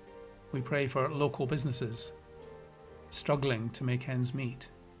 We pray for local businesses struggling to make ends meet,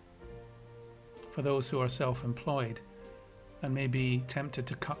 for those who are self-employed and may be tempted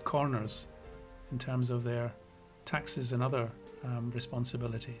to cut corners in terms of their taxes and other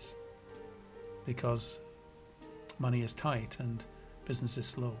responsibilities because money is tight and business is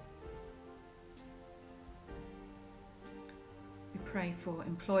slow. We pray for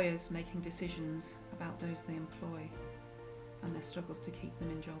employers making decisions about those they employ and their struggles to keep them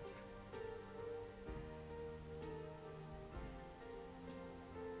in jobs.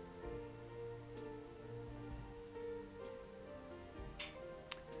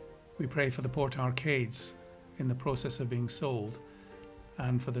 We pray for the Port Arcades in the process of being sold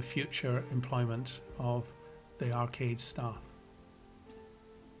and for the future employment of the arcade staff.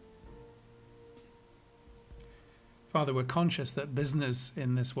 Father, we're conscious that business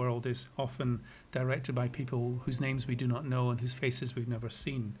in this world is often directed by people whose names we do not know and whose faces we've never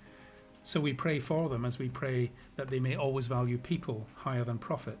seen. So we pray for them as we pray that they may always value people higher than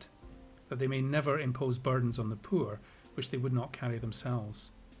profit, that they may never impose burdens on the poor which they would not carry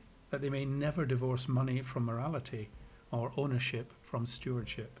themselves, that they may never divorce money from morality or ownership from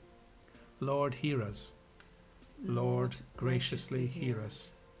stewardship. Lord, hear us. Lord, graciously hear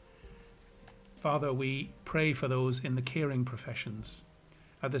us. Father, we pray for those in the caring professions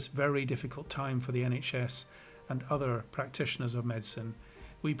at this very difficult time for the NHS and other practitioners of medicine.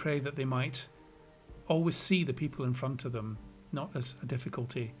 We pray that they might always see the people in front of them not as a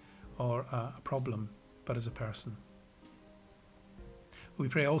difficulty or a problem, but as a person. We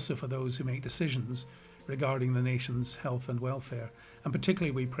pray also for those who make decisions regarding the nation's health and welfare. And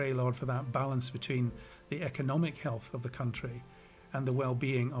particularly we pray, Lord, for that balance between the economic health of the country and the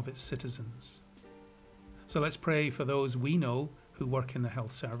well-being of its citizens. So let's pray for those we know who work in the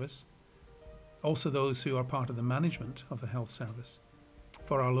health service, also those who are part of the management of the health service,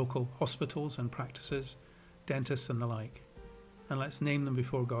 for our local hospitals and practices, dentists and the like, And let's name them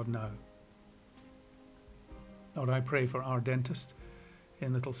before God now. Lord, I pray for our dentist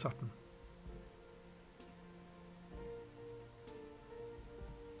in Little Sutton.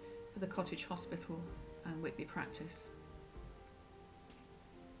 For the Cottage Hospital and Whitby Practice.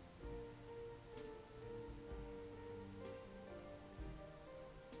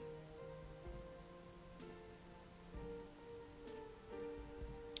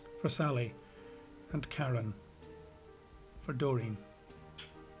 For Sally and Karen. For Doreen.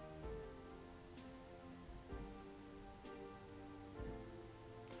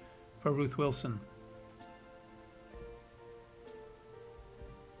 For Ruth Wilson.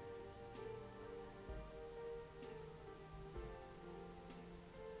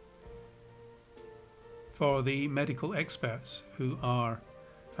 For the medical experts who are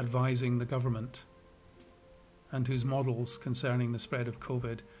advising the government and whose models concerning the spread of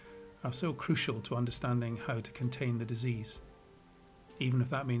COVID are so crucial to understanding how to contain the disease, even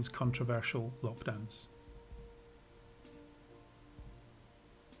if that means controversial lockdowns.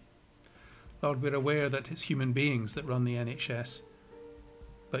 Lord, we're aware that it's human beings that run the NHS,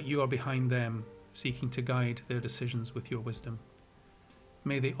 but you are behind them, seeking to guide their decisions with your wisdom.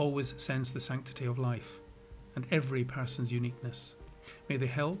 May they always sense the sanctity of life and every person's uniqueness. May they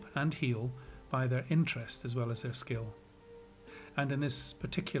help and heal by their interest as well as their skill. And in this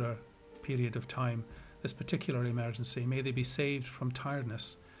particular period of time, this particular emergency, may they be saved from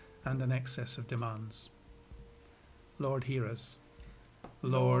tiredness and an excess of demands. Lord, hear us.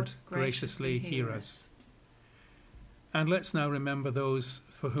 Lord, graciously hear us. And let's now remember those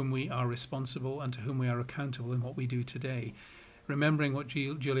for whom we are responsible and to whom we are accountable in what we do today. Remembering what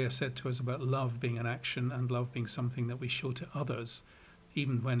Julia said to us about love being an action and love being something that we show to others,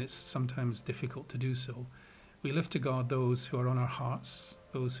 even when it's sometimes difficult to do so. We lift to God those who are on our hearts,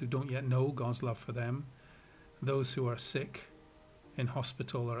 those who don't yet know God's love for them, those who are sick in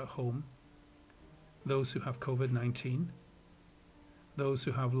hospital or at home, those who have COVID-19, those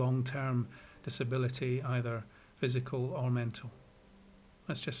who have long-term disability, either physical or mental.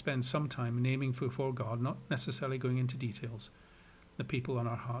 Let's just spend some time naming before God, not necessarily going into details, the people on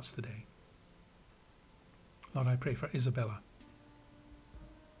our hearts today. Lord, I pray for Isabella.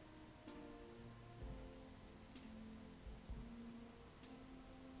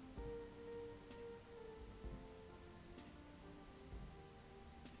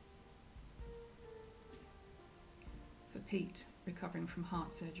 For Pete, recovering from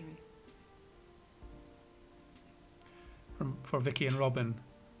heart surgery. For Vicky and Robin,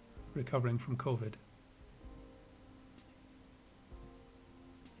 recovering from COVID.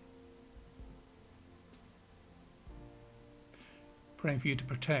 Praying for you to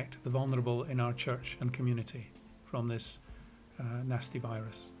protect the vulnerable in our church and community from this nasty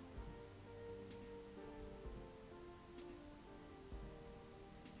virus.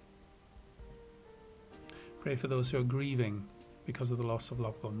 Pray for those who are grieving because of the loss of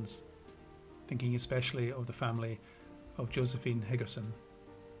loved ones, thinking especially of the family of Josephine Higgerson.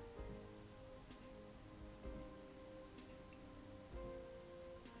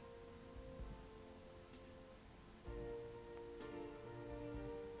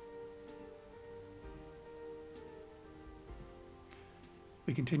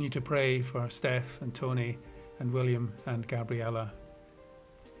 We continue to pray for Steph and Tony and William and Gabriella.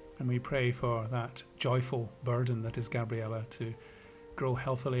 And we pray for that joyful burden that is Gabriella to grow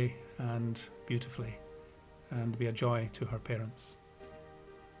healthily and beautifully and be a joy to her parents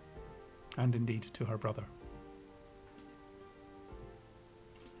and indeed to her brother.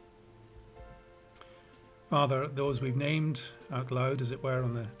 Father, those we've named out loud, as it were,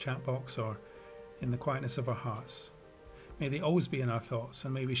 on the chat box or in the quietness of our hearts, may they always be in our thoughts,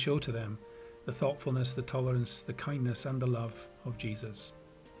 and may we show to them the thoughtfulness, the tolerance, the kindness and the love of Jesus.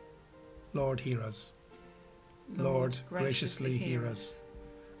 Lord, hear us. Lord, graciously hear us.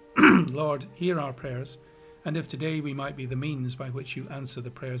 Lord, hear our prayers, and if today we might be the means by which you answer the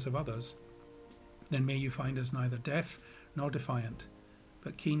prayers of others, then may you find us neither deaf nor defiant,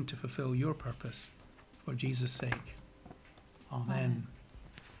 but keen to fulfill your purpose for Jesus' sake. Amen.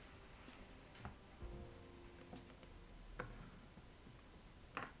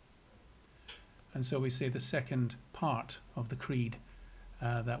 And so we say the second part of the creed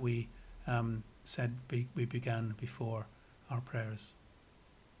that we said we began before our prayers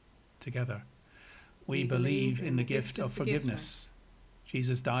together. We believe in the gift of forgiveness.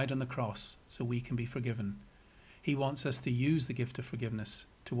 Jesus died on the cross so we can be forgiven. He wants us to use the gift of forgiveness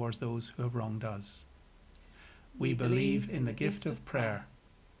towards those who have wronged us. We believe in the gift of prayer.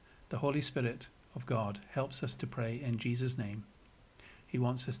 The Holy Spirit of God helps us to pray in Jesus' name. He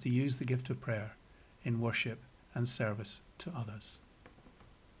wants us to use the gift of prayer in worship and service to others.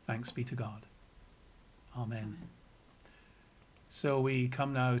 Thanks be to God. Amen. So we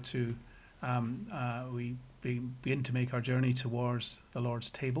come now to, we begin to make our journey towards the Lord's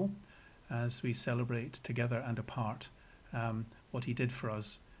table as we celebrate together and apart what he did for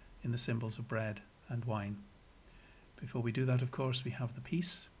us in the symbols of bread and wine. Before we do that, of course, we have the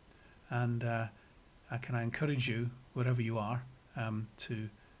peace, and can I encourage you, wherever you are, to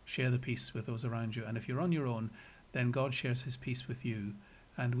share the peace with those around you. And if you're on your own, then God shares his peace with you,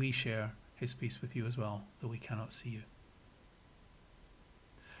 and we share his peace with you as well, though we cannot see you.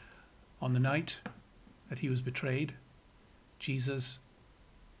 On the night that he was betrayed, Jesus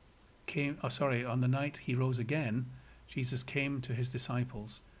came, on the night he rose again, Jesus came to his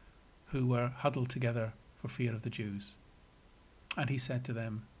disciples who were huddled together for fear of the Jews. And he said to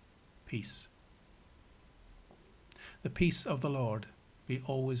them, "Peace. The peace of the Lord be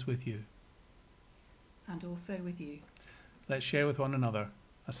always with you." And also with you. Let's share with one another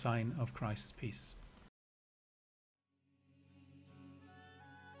a sign of Christ's peace.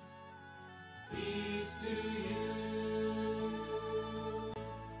 Peace to you.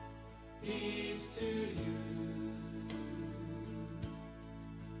 Peace to you.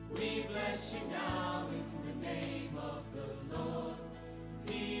 We bless you now in the name of the Lord.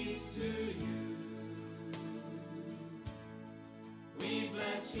 Peace to you. We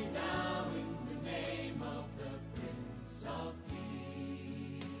bless you now in the name of the Prince of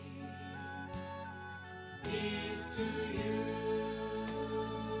Peace. Peace to you.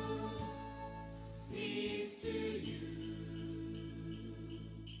 Peace to you.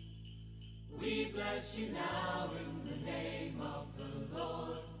 We bless you now in the name of the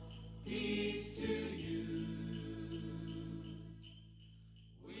Lord. Peace to you.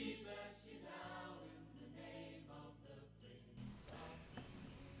 We bless you now in the name of the Prince of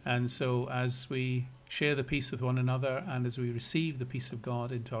Peace. And so as we share the peace with one another and as we receive the peace of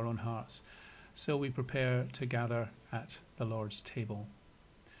God into our own hearts, so we prepare to gather at the Lord's table.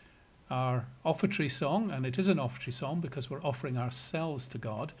 Our offertory song, and it is an offertory song because we're offering ourselves to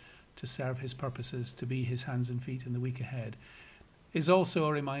God to serve his purposes, to be his hands and feet in the week ahead, is also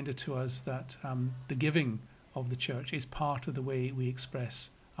a reminder to us that the giving of the church is part of the way we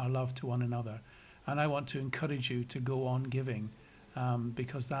express our love to one another. And I want to encourage you to go on giving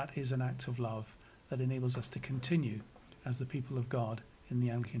because that is an act of love that enables us to continue as the people of God in the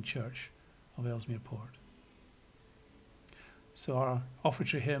Anglican Church of Ellesmere Port. So our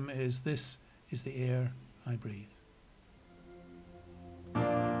offertory hymn is "This is the Air I Breathe."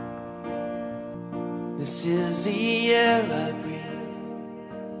 This is the air I breathe.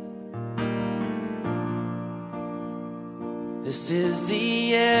 This is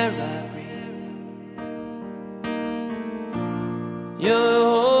the air I breathe. Your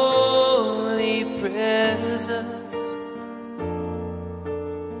holy presence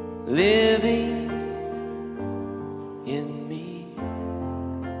living in me.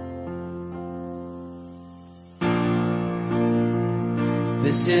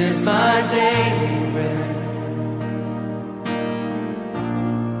 This is my daily bread.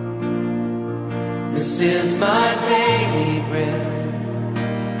 This is my daily bread.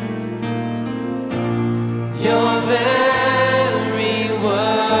 Your very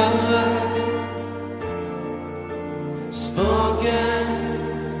word spoken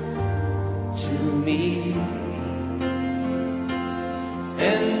to me,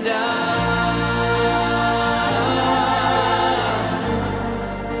 and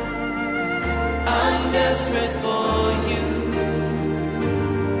I'm desperate for you.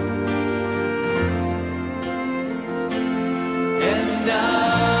 And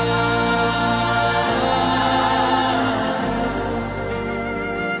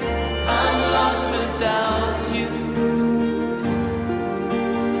I'm lost without you.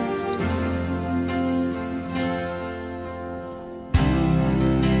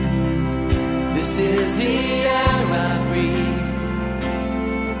 This is the air I breathe.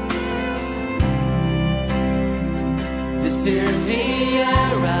 This is the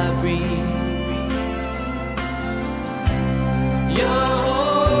air I breathe. Your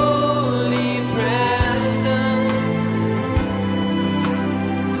holy presence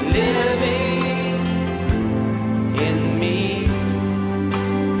living in me.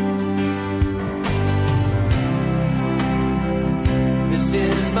 This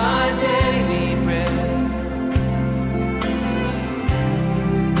is my daily bread.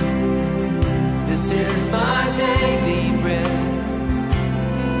 This is my daily bread.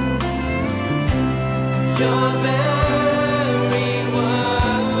 Your very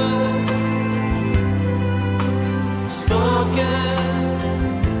word spoken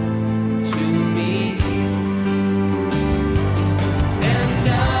to me,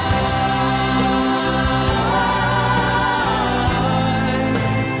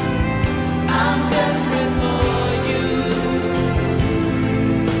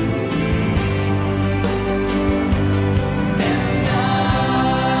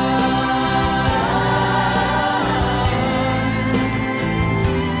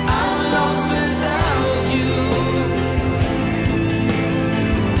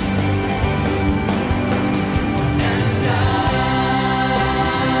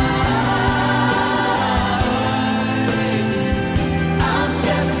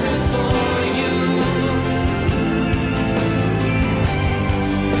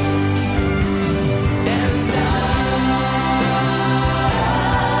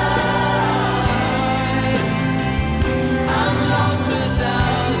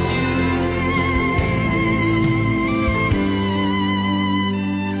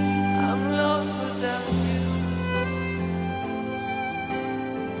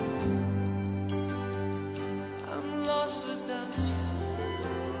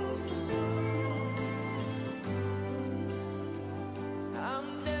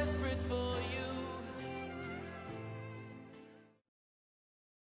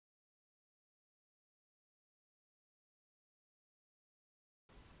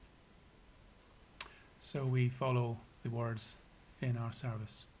 So we follow the words in our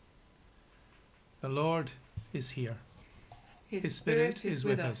service. The Lord is here. His Spirit is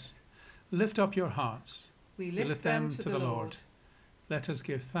with us. Lift up your hearts. We lift them to the Lord. Let us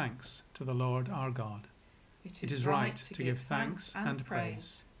give thanks to the Lord our God. It is right to give thanks and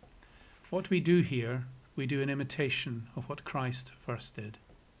praise. What we do here, we do in imitation of what Christ first did.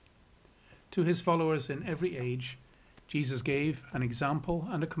 To his followers in every age, Jesus gave an example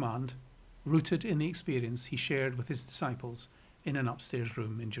and a command rooted in the experience he shared with his disciples in an upstairs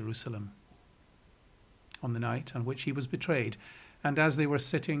room in Jerusalem. On the night on which he was betrayed, and as they were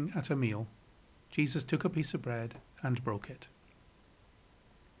sitting at a meal, Jesus took a piece of bread and broke it.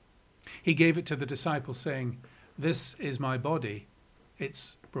 He gave it to the disciples, saying, "This is my body.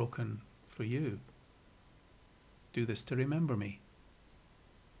 It's broken for you. Do this to remember me."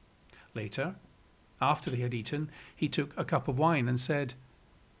 Later, after they had eaten, he took a cup of wine and said,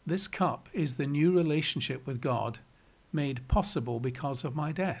 "This cup is the new relationship with God made possible because of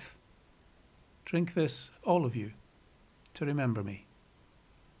my death. Drink this, all of you, to remember me."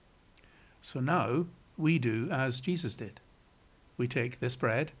 So now we do as Jesus did. We take this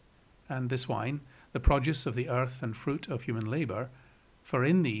bread and this wine, the produce of the earth and fruit of human labour, for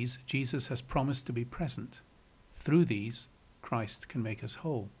in these Jesus has promised to be present. Through these, Christ can make us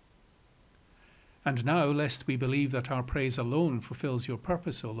whole. And now, lest we believe that our praise alone fulfills your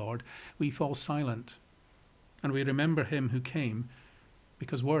purpose, O Lord, we fall silent, and we remember him who came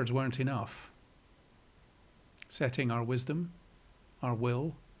because words weren't enough. Setting our wisdom, our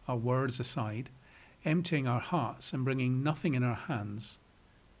will, our words aside, emptying our hearts and bringing nothing in our hands,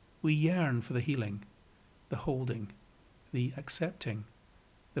 we yearn for the healing, the holding, the accepting,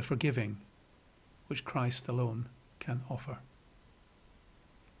 the forgiving, which Christ alone can offer.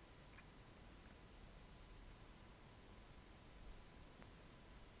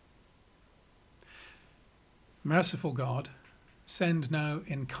 Merciful God, send now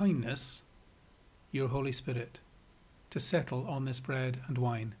in kindness your Holy Spirit to settle on this bread and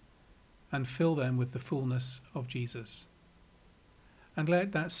wine and fill them with the fullness of Jesus. And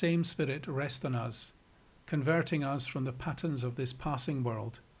let that same Spirit rest on us, converting us from the patterns of this passing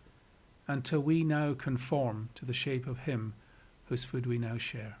world until we now conform to the shape of him whose food we now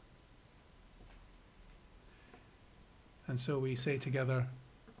share. And so we say together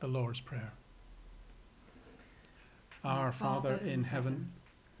the Lord's Prayer. Our Father in heaven,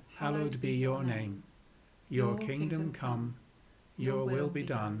 hallowed be your name. Your kingdom come, your will be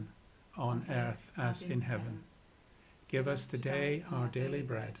done, on earth as in heaven. Give us today our daily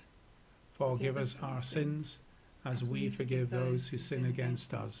bread. Forgive us our sins, as we forgive those who sin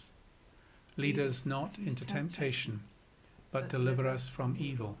against us. Lead us not into temptation, but deliver us from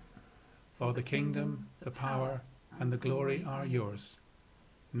evil. For the kingdom, the power, and the glory are yours,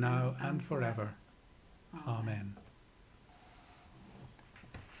 now and forever. Amen.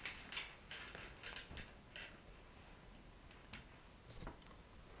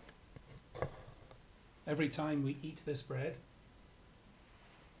 Every time we eat this bread,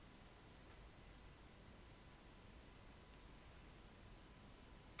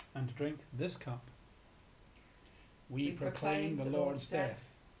 and drink this cup, we proclaim the Lord's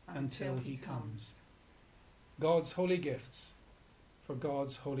death until he comes. God's holy gifts for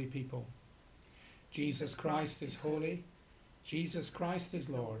God's holy people. Jesus Christ is holy. Jesus Christ is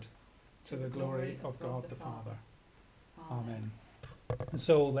Lord, to the glory of God the Father. Amen. And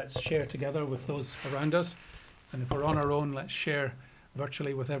so let's share together with those around us. And if we're on our own, let's share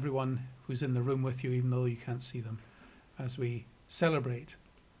virtually with everyone who's in the room with you, even though you can't see them, as we celebrate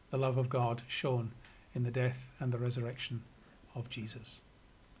the love of God shown in the death and the resurrection of Jesus.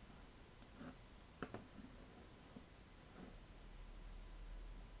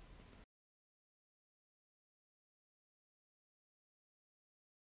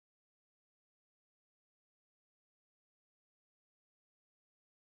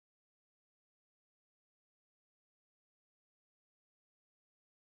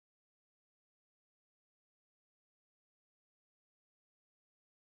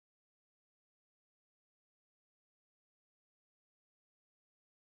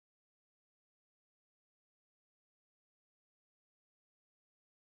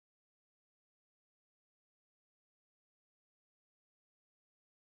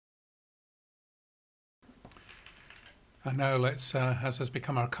 And now let's, as has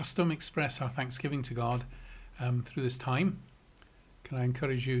become our custom, express our thanksgiving to God through this time. Can I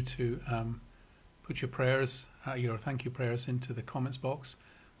encourage you to put your prayers, your thank you prayers, into the comments box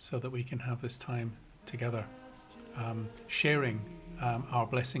so that we can have this time together, sharing our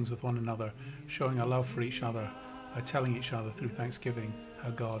blessings with one another, showing our love for each other by telling each other through thanksgiving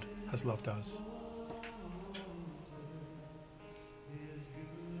how God has loved us.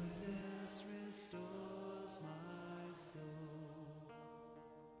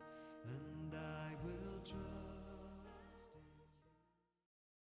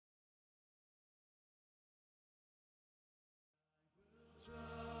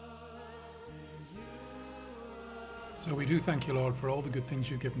 So we do thank you, Lord, for all the good things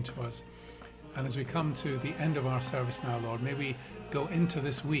you've given to us. And as we come to the end of our service now, Lord, may we go into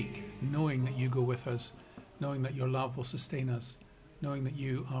this week knowing that you go with us, knowing that your love will sustain us, knowing that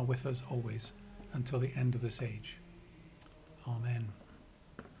you are with us always until the end of this age. Amen.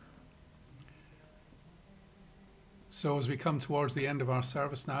 So as we come towards the end of our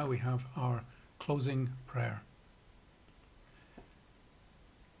service now, we have our closing prayer.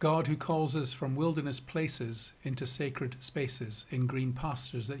 God, who calls us from wilderness places into sacred spaces in green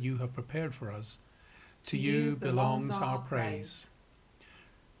pastures that you have prepared for us, to you belongs our praise.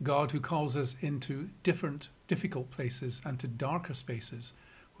 God, who calls us into difficult places and to darker spaces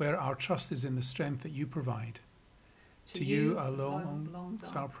where our trust is in the strength that you provide, to you alone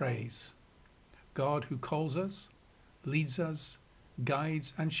belongs our praise. God, who calls us, leads us,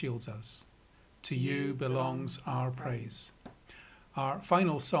 guides and shields us, to you belongs our praise. Our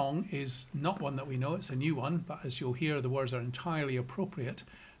final song is not one that we know, it's a new one, but as you'll hear, the words are entirely appropriate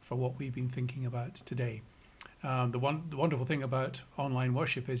for what we've been thinking about today. The wonderful thing about online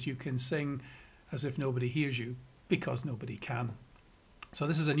worship is you can sing as if nobody hears you, because nobody can. So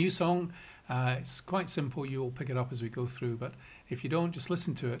this is a new song. It's quite simple. You'll pick it up as we go through, but if you don't, just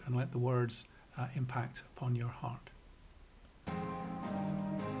listen to it and let the words impact upon your heart.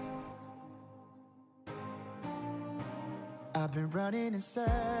 I've been running in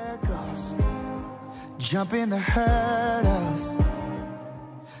circles, jumping the hurdles,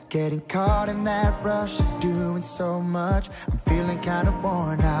 getting caught in that rush of doing so much. I'm feeling kind of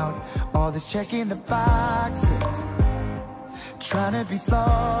worn out. All this checking the boxes, trying to be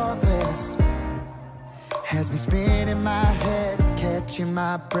flawless, has me spinning my head, catching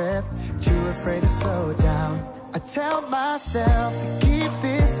my breath, too afraid to slow down. I tell myself to keep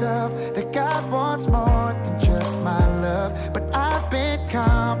this up, that God wants more than just my love. But I've been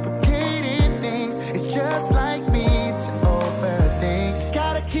complicating things, it's just like me to overthink.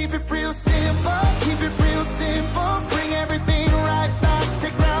 Gotta keep it real simple, keep it real simple. Bring everything right back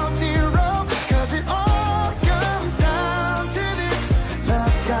to ground zero, cause it all comes down to this: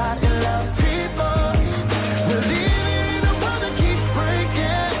 love God and love people. We're living in a world that keeps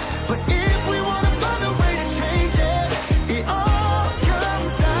breaking, but if we wanna find a way to change it, it all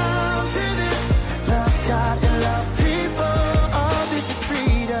comes down to this: love God and love people. Oh, this is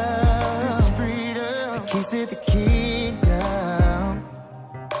freedom, this is freedom. The keys to the kingdom,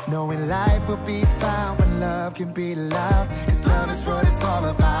 knowing life will be found when love can be loud, cause love is what it's all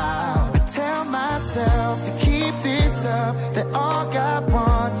about. I tell myself to keep this up, that all God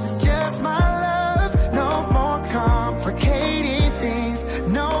wants is just my love. No more complicating things,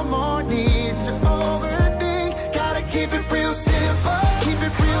 no more need to overthink. Gotta keep it real simple, keep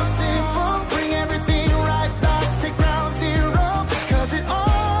it real simple. Bring everything right back to ground zero, cause it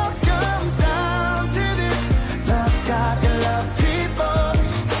all comes down to this: love God and love people.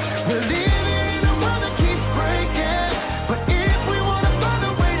 We're living in a world that keeps breaking, but if we wanna find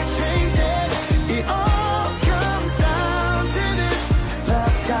a way to change it, it all comes down to this: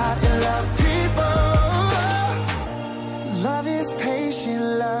 love God and love people. Love is patient,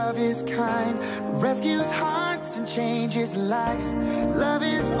 love is kind, rescues hearts and changes lives. Love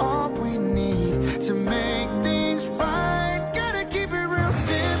is all we need to make things right. Gotta keep it real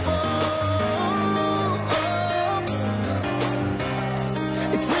simple.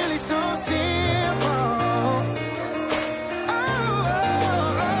 It's really so simple.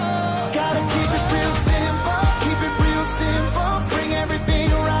 Gotta keep it real simple, keep it real simple. Bring everything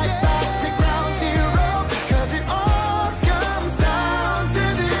right back to ground zero, cause it all comes down to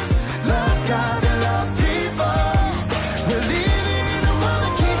this: love God and love people. We're living in a world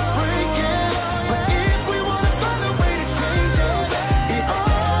that keeps breaking, but if we wanna find a way to change it, it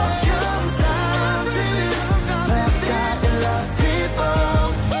all comes down to this: love God and love people.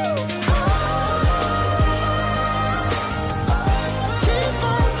 Keep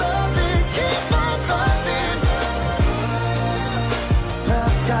on loving, keep on loving.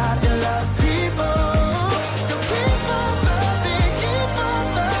 Love God and love people. So keep on loving, keep on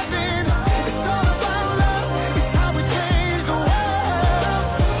loving. It's all about love, it's how we change the world.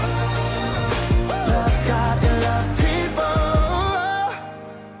 Love God and love people.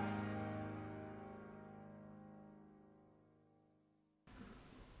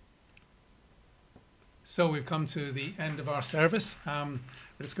 So we've come to the end of our service. We're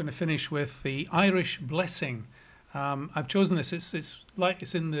just going to finish with the Irish blessing. I've chosen this.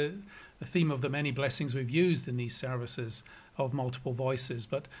 It's in the theme of the many blessings we've used in these services of multiple voices,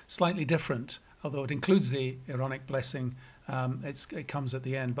 but slightly different. Although it includes the Aaronic blessing, it comes at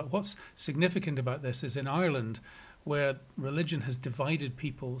the end. But what's significant about this is in Ireland, where religion has divided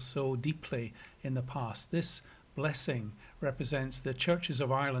people so deeply in the past, this blessing represents the churches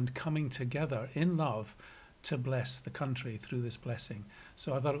of Ireland coming together in love to bless the country through this blessing.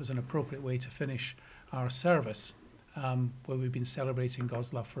 So I thought it was an appropriate way to finish our service, where we've been celebrating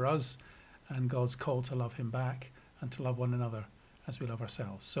God's love for us and God's call to love him back and to love one another as we love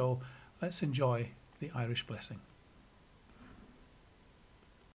ourselves. So let's enjoy the Irish blessing.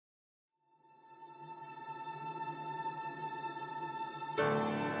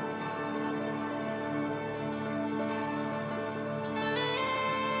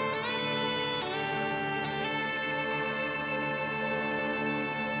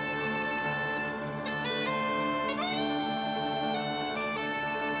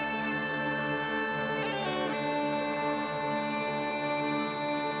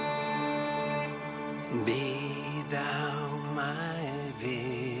 Be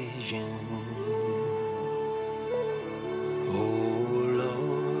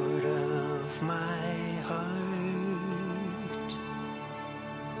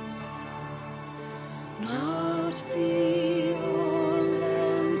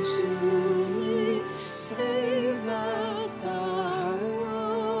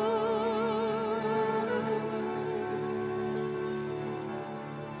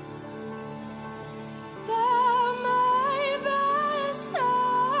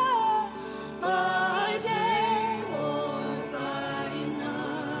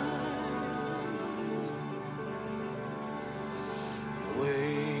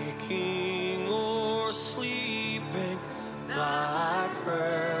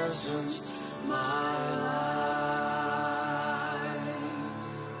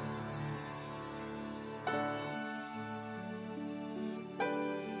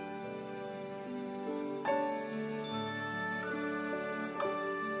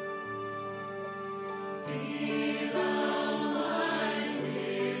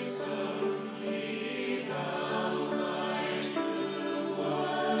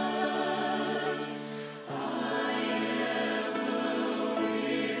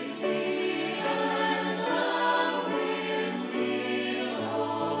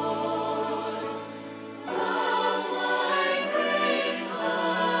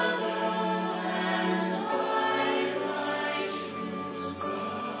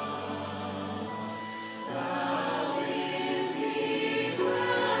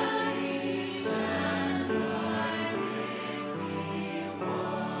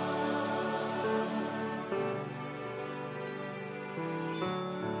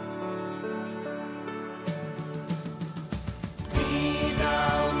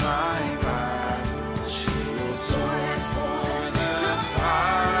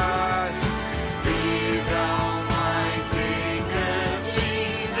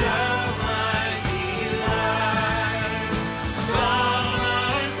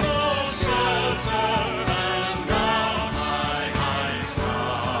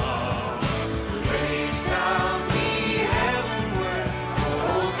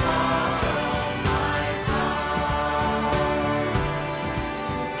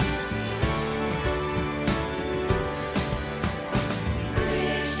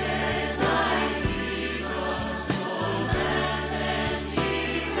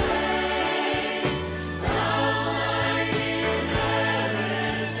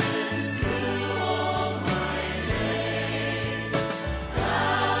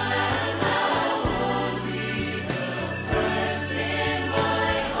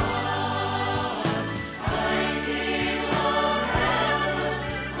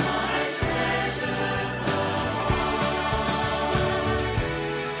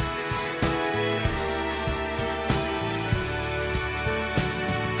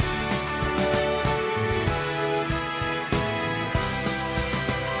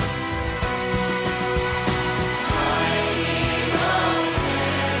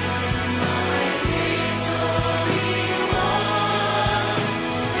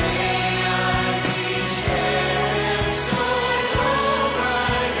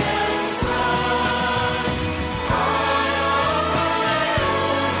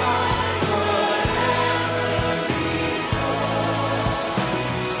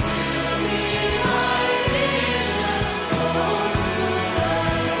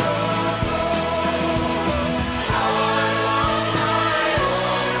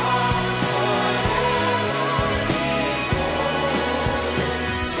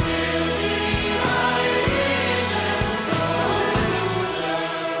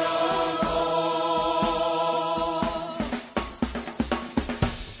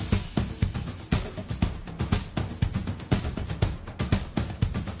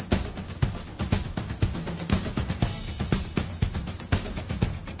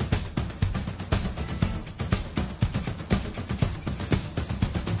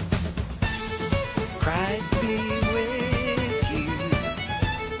Christ be with you.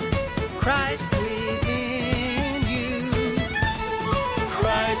 Christ within you.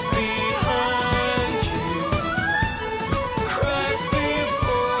 Christ behind you. Christ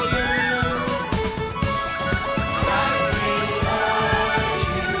before you. Christ beside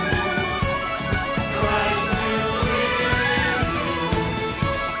you. Christ to win you.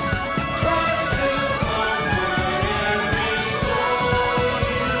 Christ to comfort and restore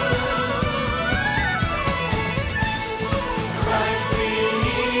you. Christ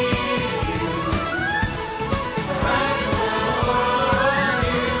beneath you. Christ above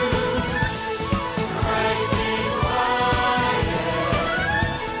you. Christ in quiet.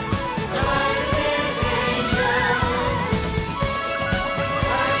 Christ in danger.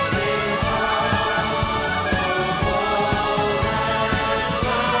 Christ in heart of all that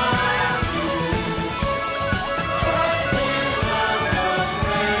love you. Christ in love of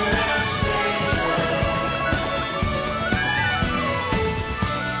friend and stranger.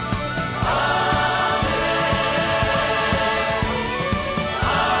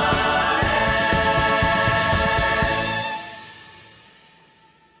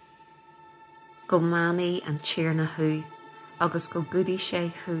 Go mami and cheerna hu, agus go goody she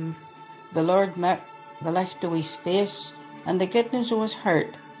hu. The Lord met the light of his face, and the goodness of his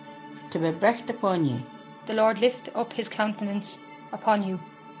heart to be brecht upon you. The Lord lift up his countenance upon you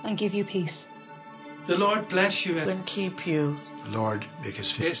and give you peace. The Lord bless you And keep you, The Lord make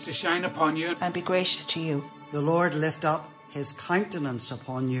his face face to shine upon you and be gracious to you. The Lord lift up his countenance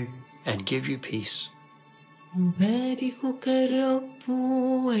upon you. And give you peace. يباركك الرب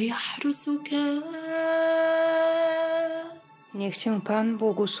ويحرسك. Niech cię Pan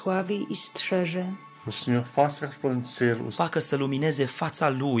błogosławi i strzeże. Facă să lumineze fața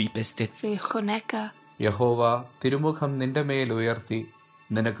lui peste Jehova, തിരുമുഖം നിന്റെ മേൽ ഉയർത്തി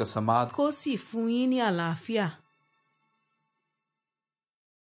നിനക്ക് സമാധാനം. Kosi fuini alafia.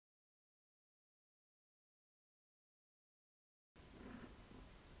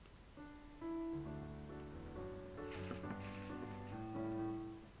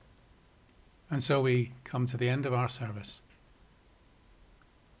 And so we come to the end of our service.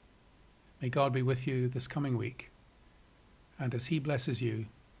 May God be with you this coming week. And as he blesses you,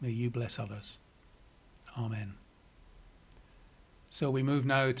 may you bless others. Amen. So we move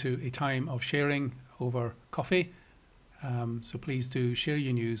now to a time of sharing over coffee. So please do share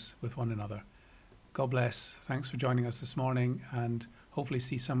your news with one another. God bless. Thanks for joining us this morning, and hopefully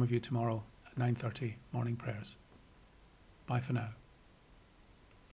see some of you tomorrow at 9:30 morning prayers. Bye for now.